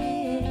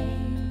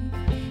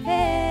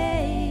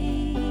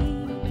 hey,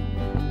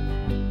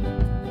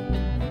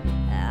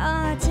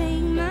 I'll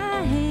take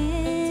my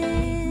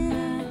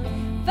hand,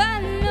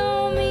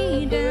 follow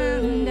me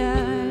down,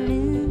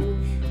 darling.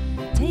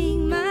 Take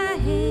my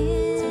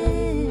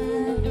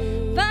hand,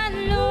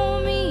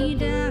 follow me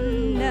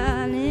down,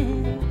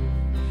 darling.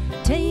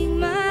 Take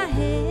my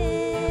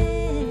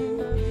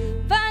hand,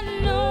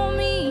 follow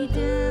me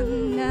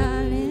down,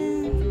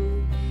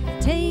 darling.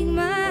 Take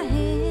my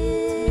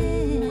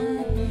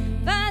hand,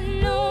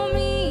 follow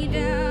me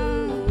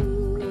down.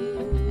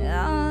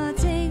 Oh,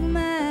 take my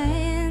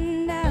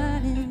hand,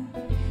 darling,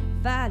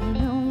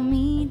 follow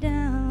me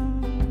down.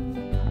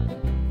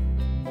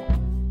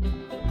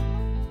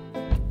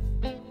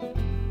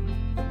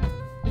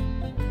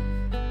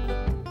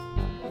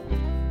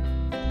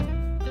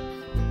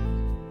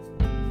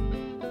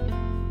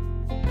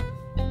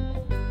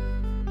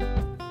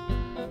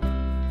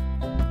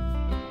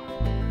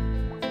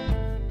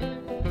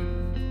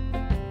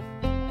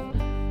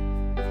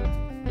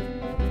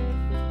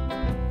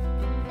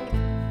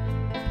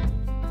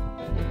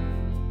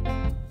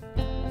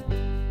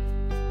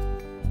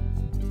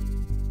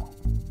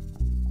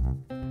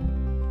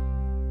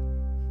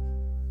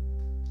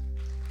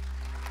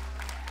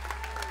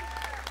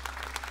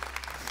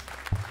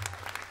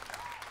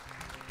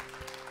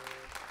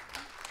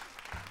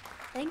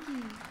 Thank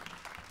you.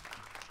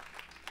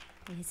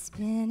 It's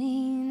been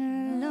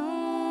a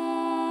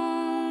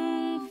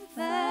long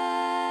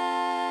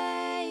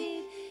 5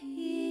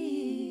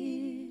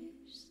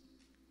 years,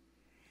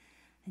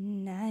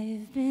 and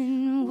I've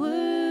been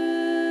worshiping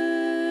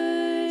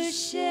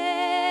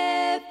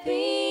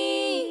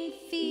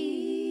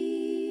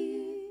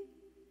fear,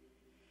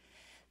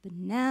 but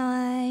now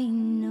I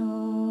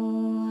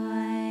know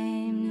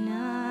I'm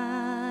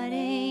not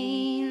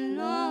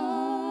alone.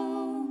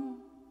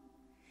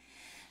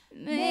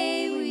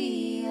 May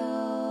we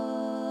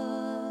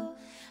all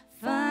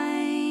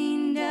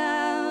find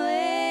our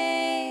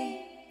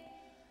way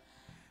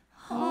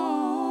home.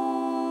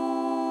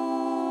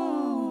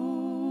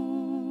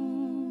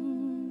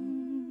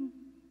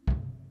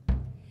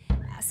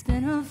 I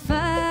spent our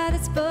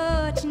father's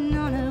fortune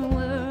on a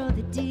world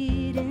that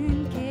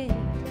didn't care.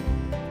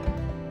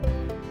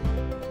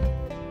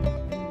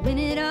 When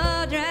it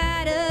all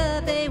dried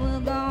up, they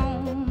were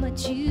gone,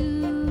 but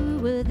you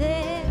were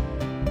there.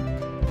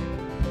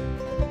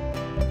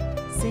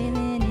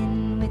 Sailing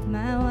in with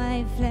my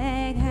white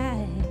flag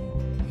high,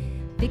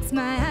 fix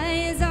my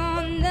eyes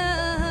on the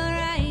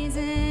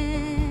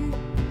horizon,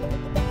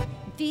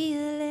 feel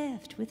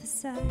left with a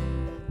sigh.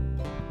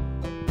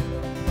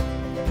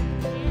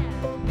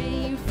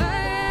 May you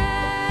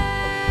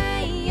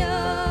find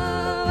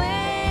your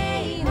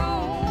way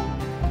home.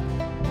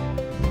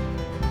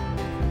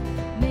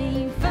 May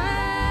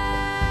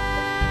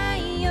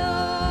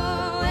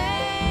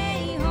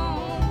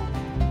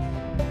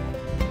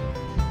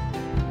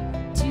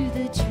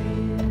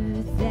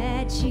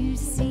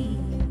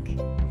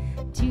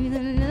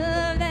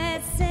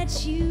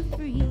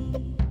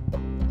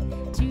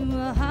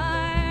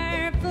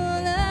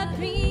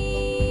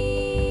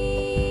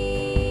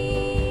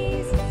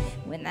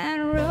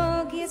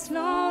gets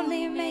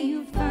lonely, may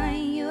you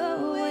find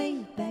your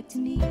way back to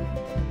me.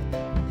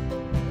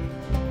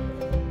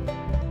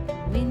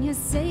 When you're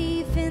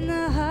safe in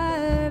the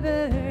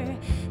harbor,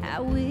 I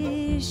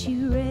wish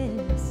you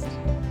rest.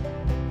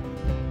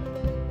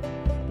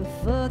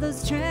 Before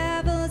those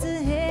travels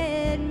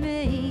ahead,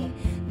 may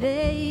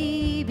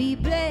they be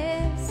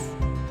blessed.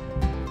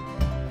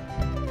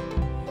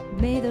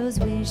 May those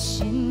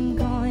wishing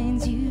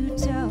coins you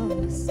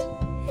tossed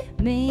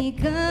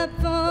make up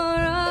for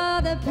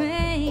all the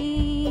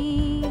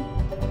pain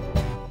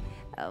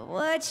of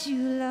what you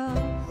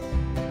lost.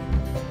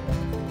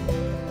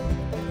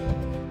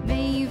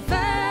 May you find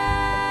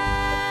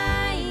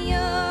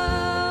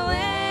your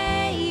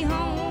way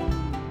home.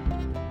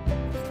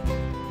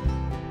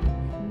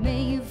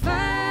 May you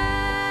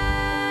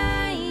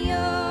find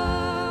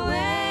your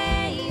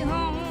way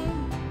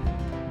home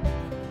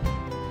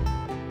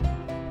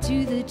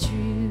to the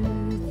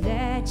truth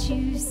that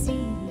you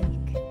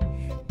seek,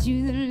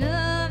 to the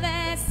love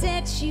that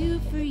sets you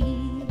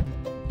free,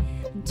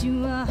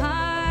 to a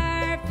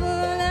heart full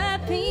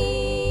of peace.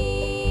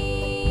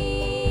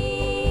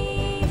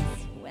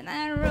 When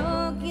that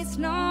road gets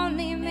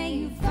lonely, may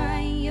you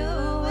find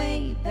your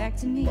way back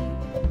to me.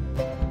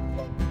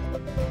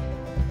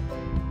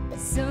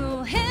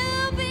 So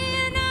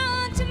helping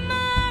on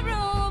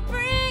tomorrow,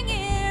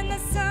 bringing the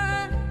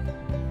sun.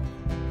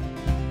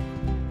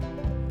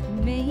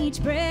 May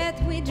each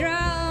breath we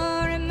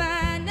draw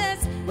remind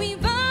us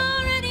we've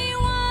already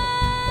won.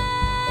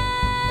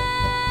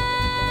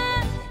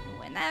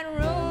 When that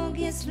road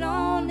gets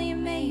lonely,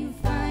 may you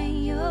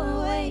find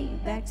your way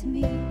back to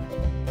me.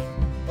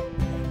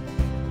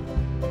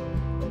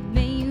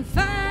 May you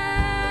find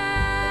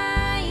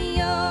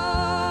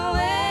your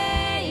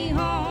way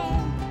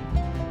home.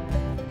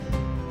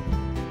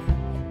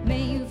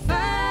 May you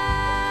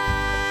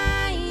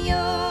find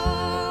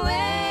your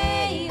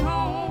way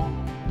home.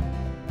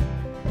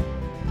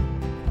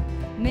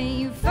 May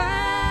you find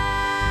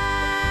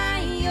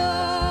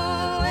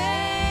your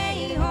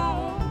way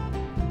home.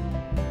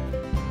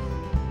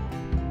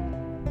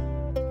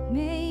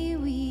 May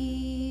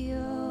we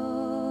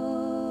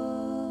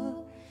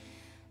all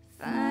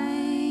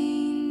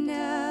find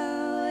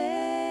our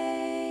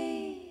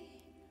way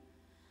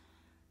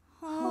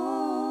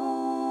home.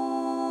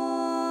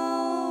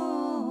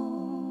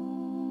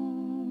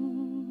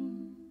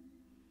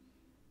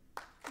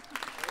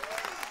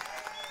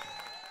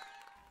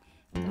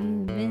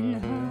 You've been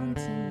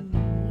haunting me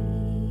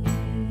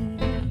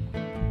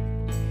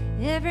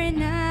every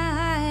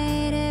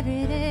night,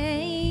 every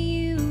day.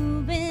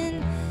 You've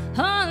been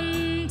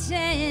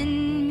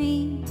haunting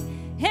me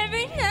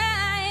every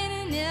night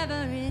and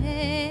every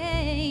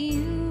day.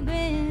 You've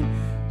been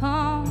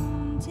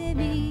haunting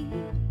me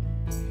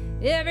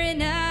every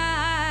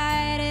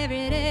night,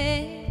 every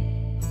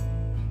day.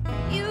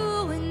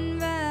 You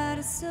invite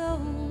a soul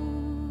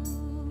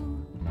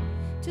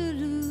to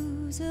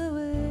lose her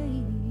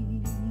way.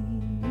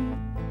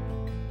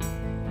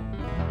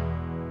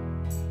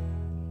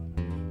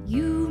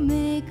 You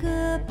make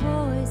a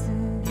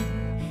poison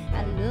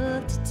I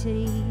love to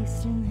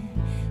taste, and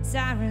that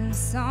siren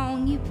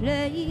song you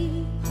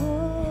play.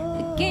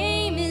 The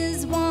game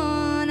is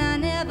won, I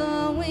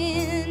never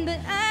win, but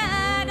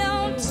I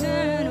don't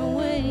turn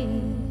away.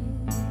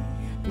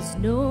 There's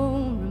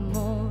no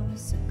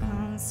remorse or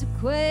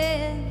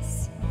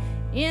consequence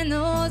in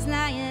those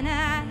lying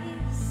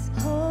eyes,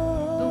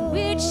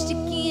 bewitched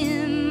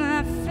again,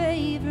 my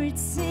favorite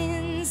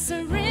sin,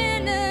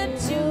 surrender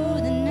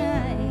to the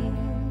night.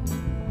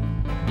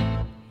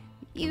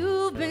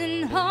 You've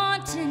been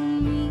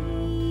haunting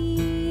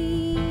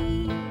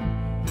me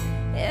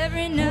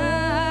every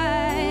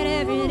night,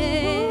 every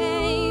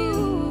day.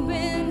 You've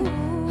been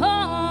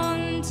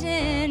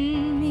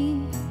haunting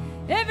me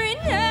every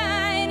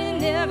night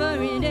and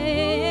every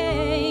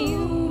day.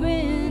 You've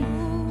been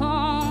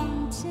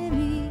haunting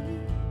me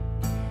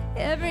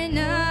every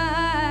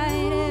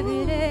night,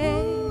 every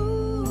day.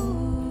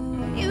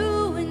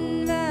 You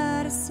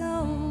invite a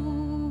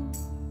soul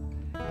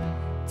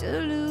to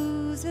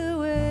lose her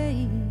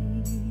way.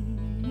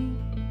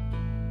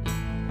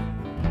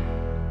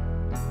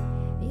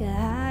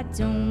 Yeah,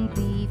 don't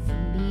be for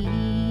me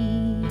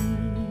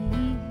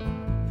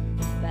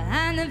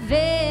behind the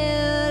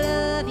veil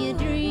of your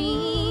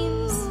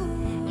dreams.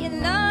 You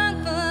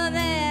long for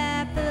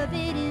that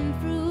forbidden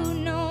fruit,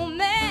 no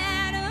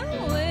matter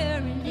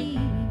where it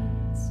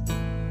leads.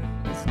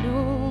 There's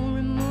no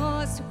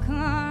remorse or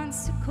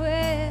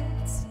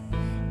consequence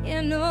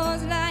in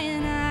those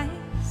lying eyes,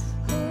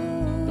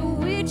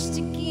 bewitched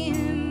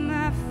again,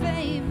 my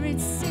favorite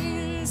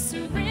sin,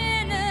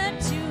 surrender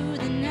to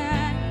the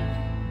night.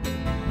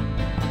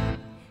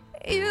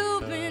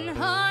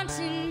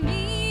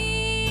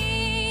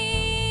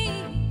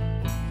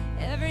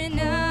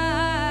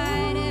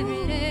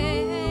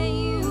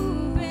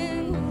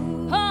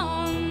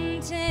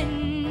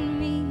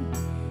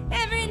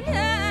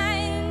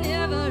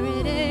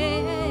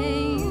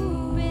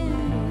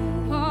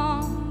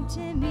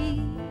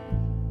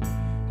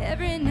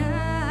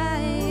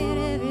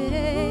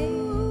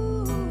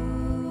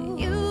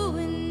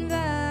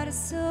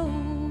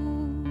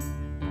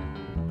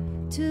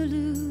 to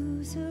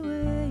lose her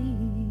way.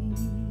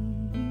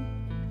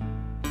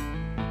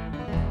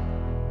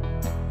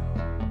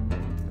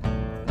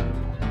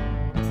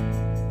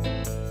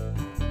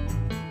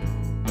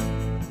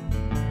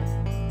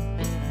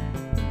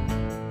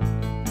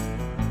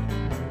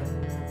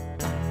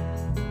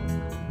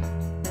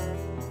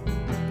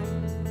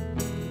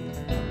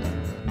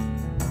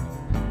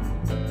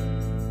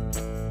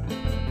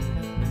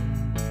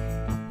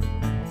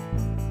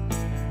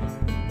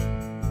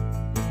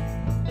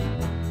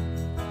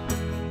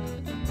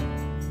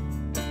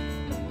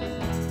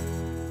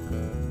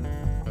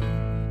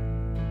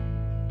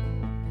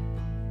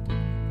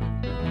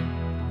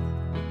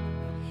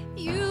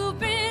 You've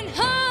been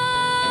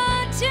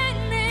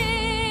haunting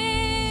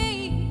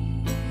me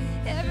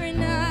every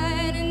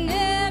night and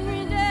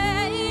every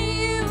day.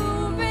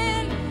 You've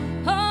been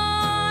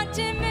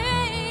haunting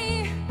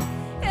me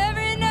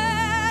every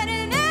night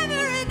and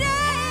every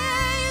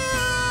day.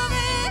 You've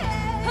been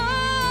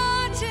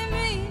haunting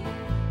me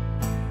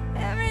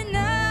every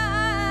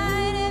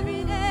night,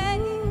 every day.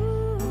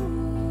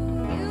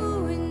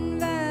 You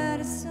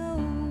invite a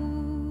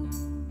soul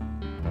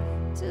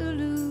to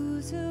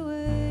lose her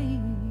way.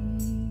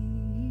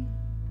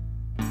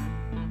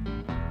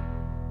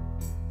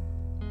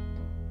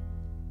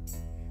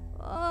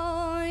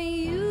 Oh,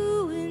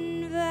 you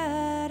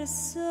invite a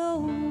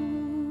soul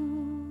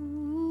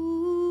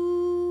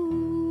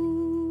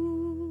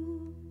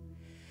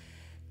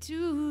to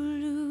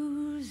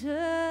lose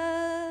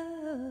her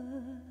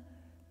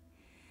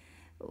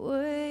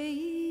way.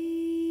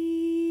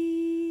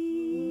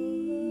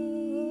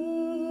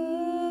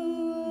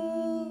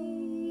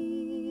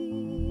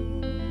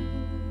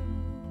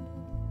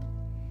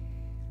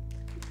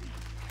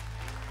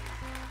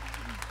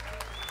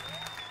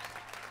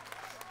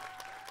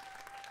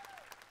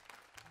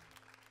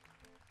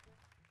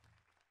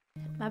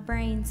 My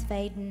brain's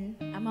fading.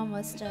 I'm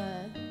almost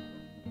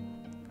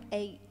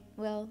 8.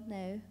 Well,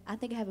 no. I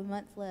think I have a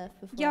month left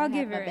before I Y'all have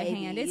give my her a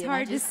baby, hand. It's and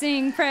hard to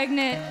sing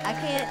pregnant. I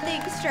can't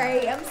think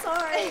straight. I'm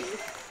sorry.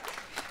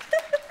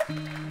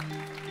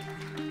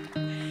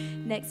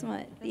 Next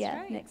month. That's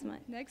yeah, right. next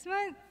month. Next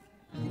month.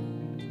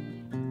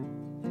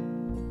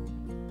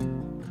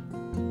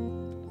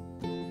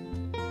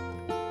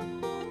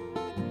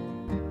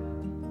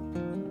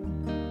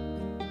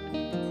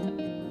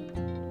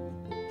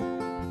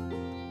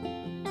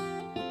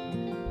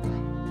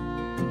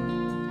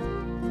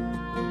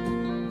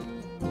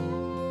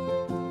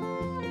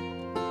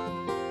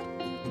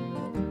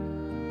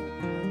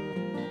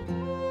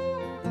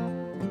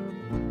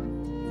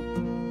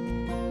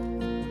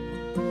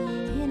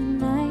 In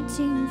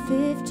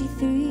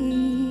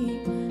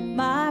 1953,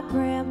 my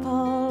grandpa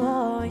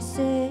always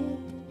said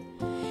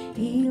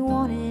he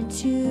wanted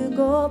to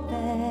go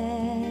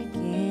back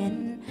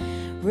and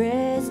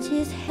rest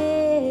his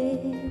head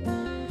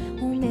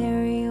when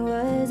Mary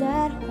was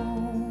at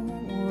home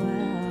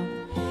while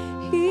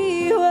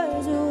he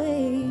was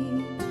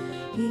away.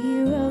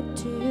 He wrote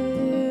to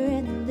her,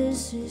 and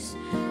this is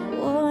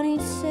what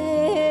he'd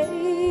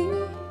say: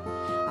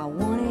 I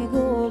want to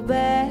go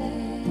back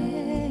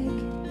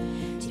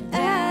to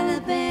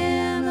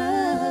Alabama.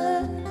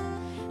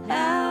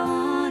 I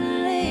want to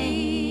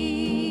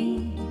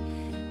lay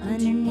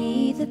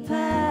underneath the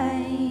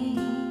pine,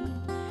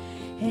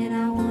 and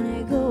I want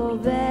to go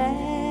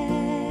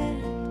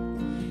back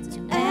to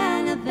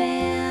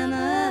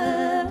Alabama,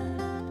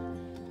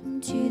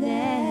 to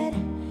that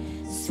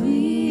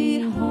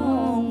sweet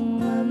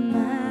home of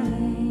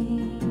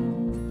mine.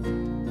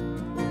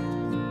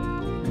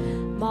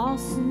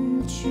 Moss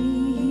and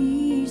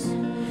trees,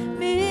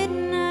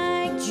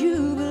 midnight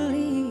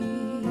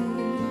jubilees,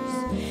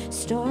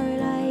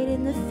 starlight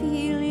and the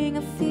feeling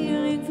of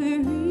feeling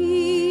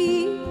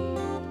free.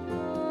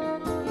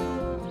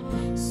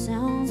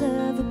 Sounds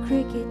of the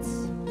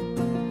crickets,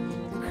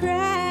 the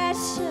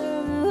crash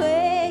of the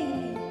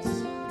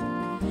waves,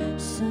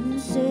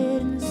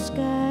 sunset in the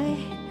sky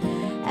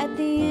at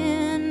the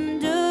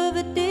end of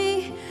the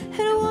day.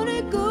 And I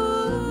wanna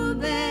go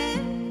back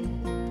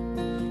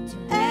to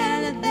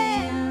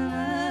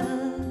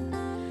Alabama.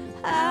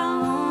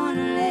 I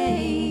wanna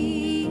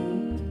lay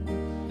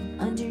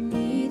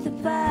underneath the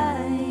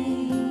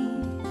pine,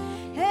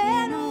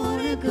 and I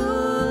wanna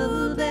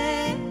go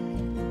back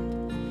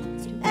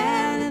to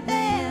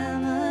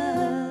Alabama,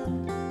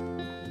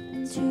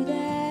 to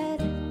that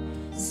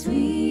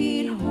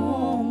sweet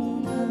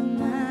home of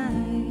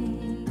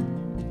mine.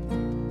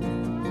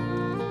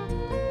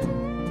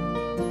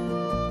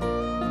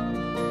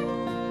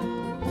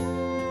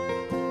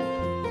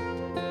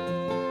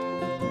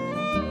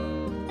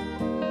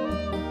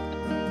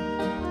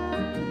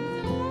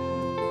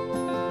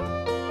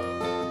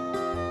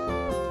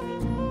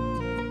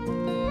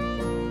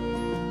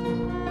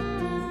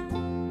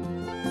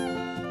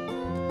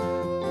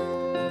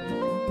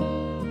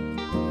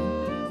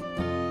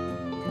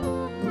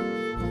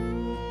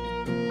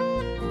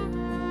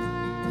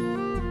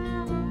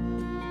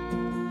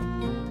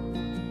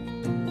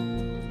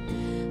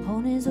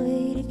 On his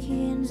way to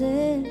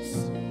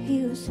Kansas,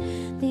 he was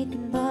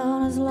thinking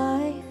about his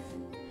life.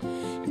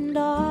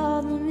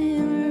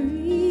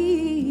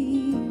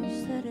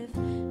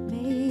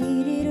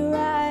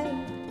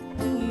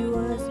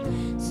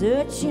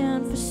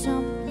 searching for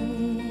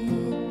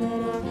something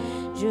that I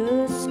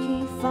just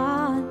can't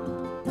find.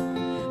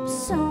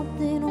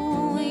 Something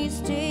always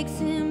takes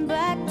him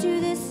back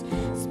to this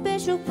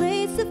special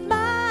place of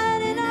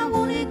mine, and I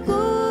wanna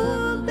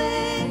go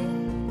back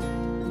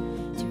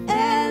to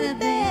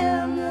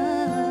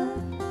Alabama.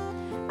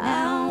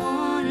 I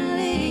wanna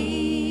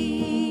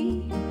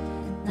lay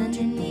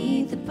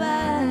underneath the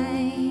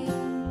pine,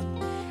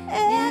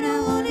 and I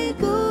wanna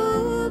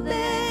go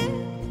back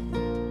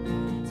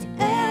to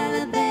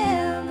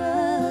Alabama,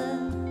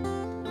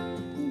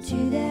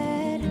 to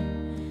that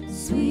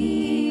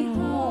sweet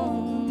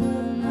home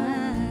of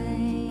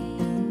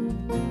mine,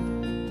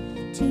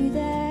 to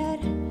that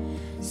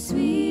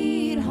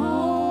sweet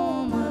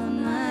home of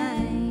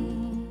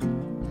mine,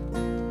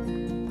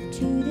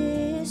 to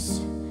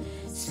this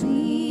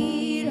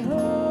sweet home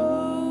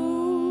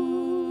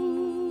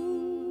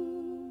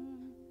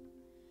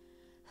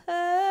of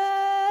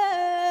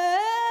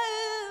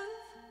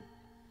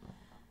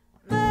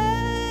mine.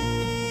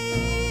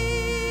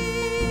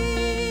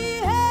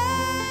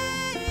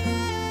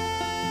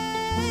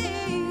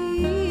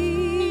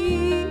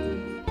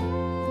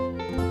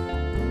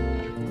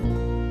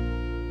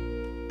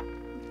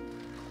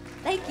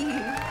 Thank you.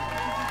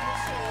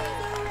 She's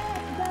a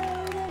red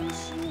bird and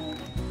she'll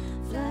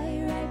fly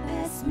right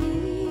past me.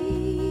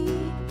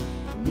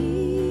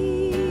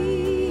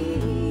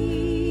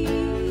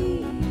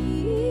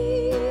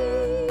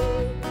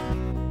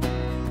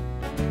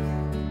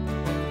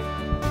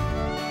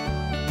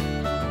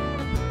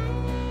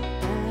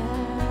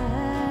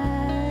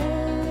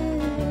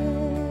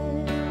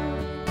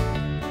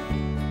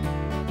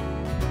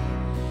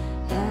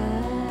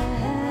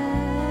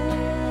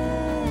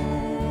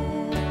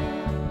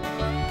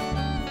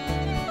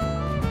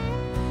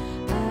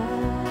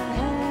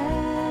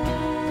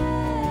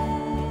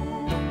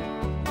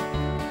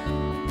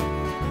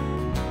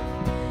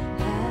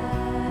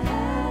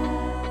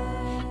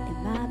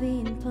 Am I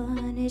being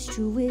punished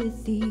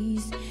with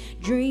these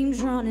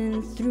dreams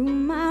running through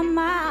my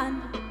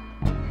mind?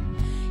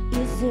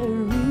 Is there a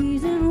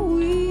reason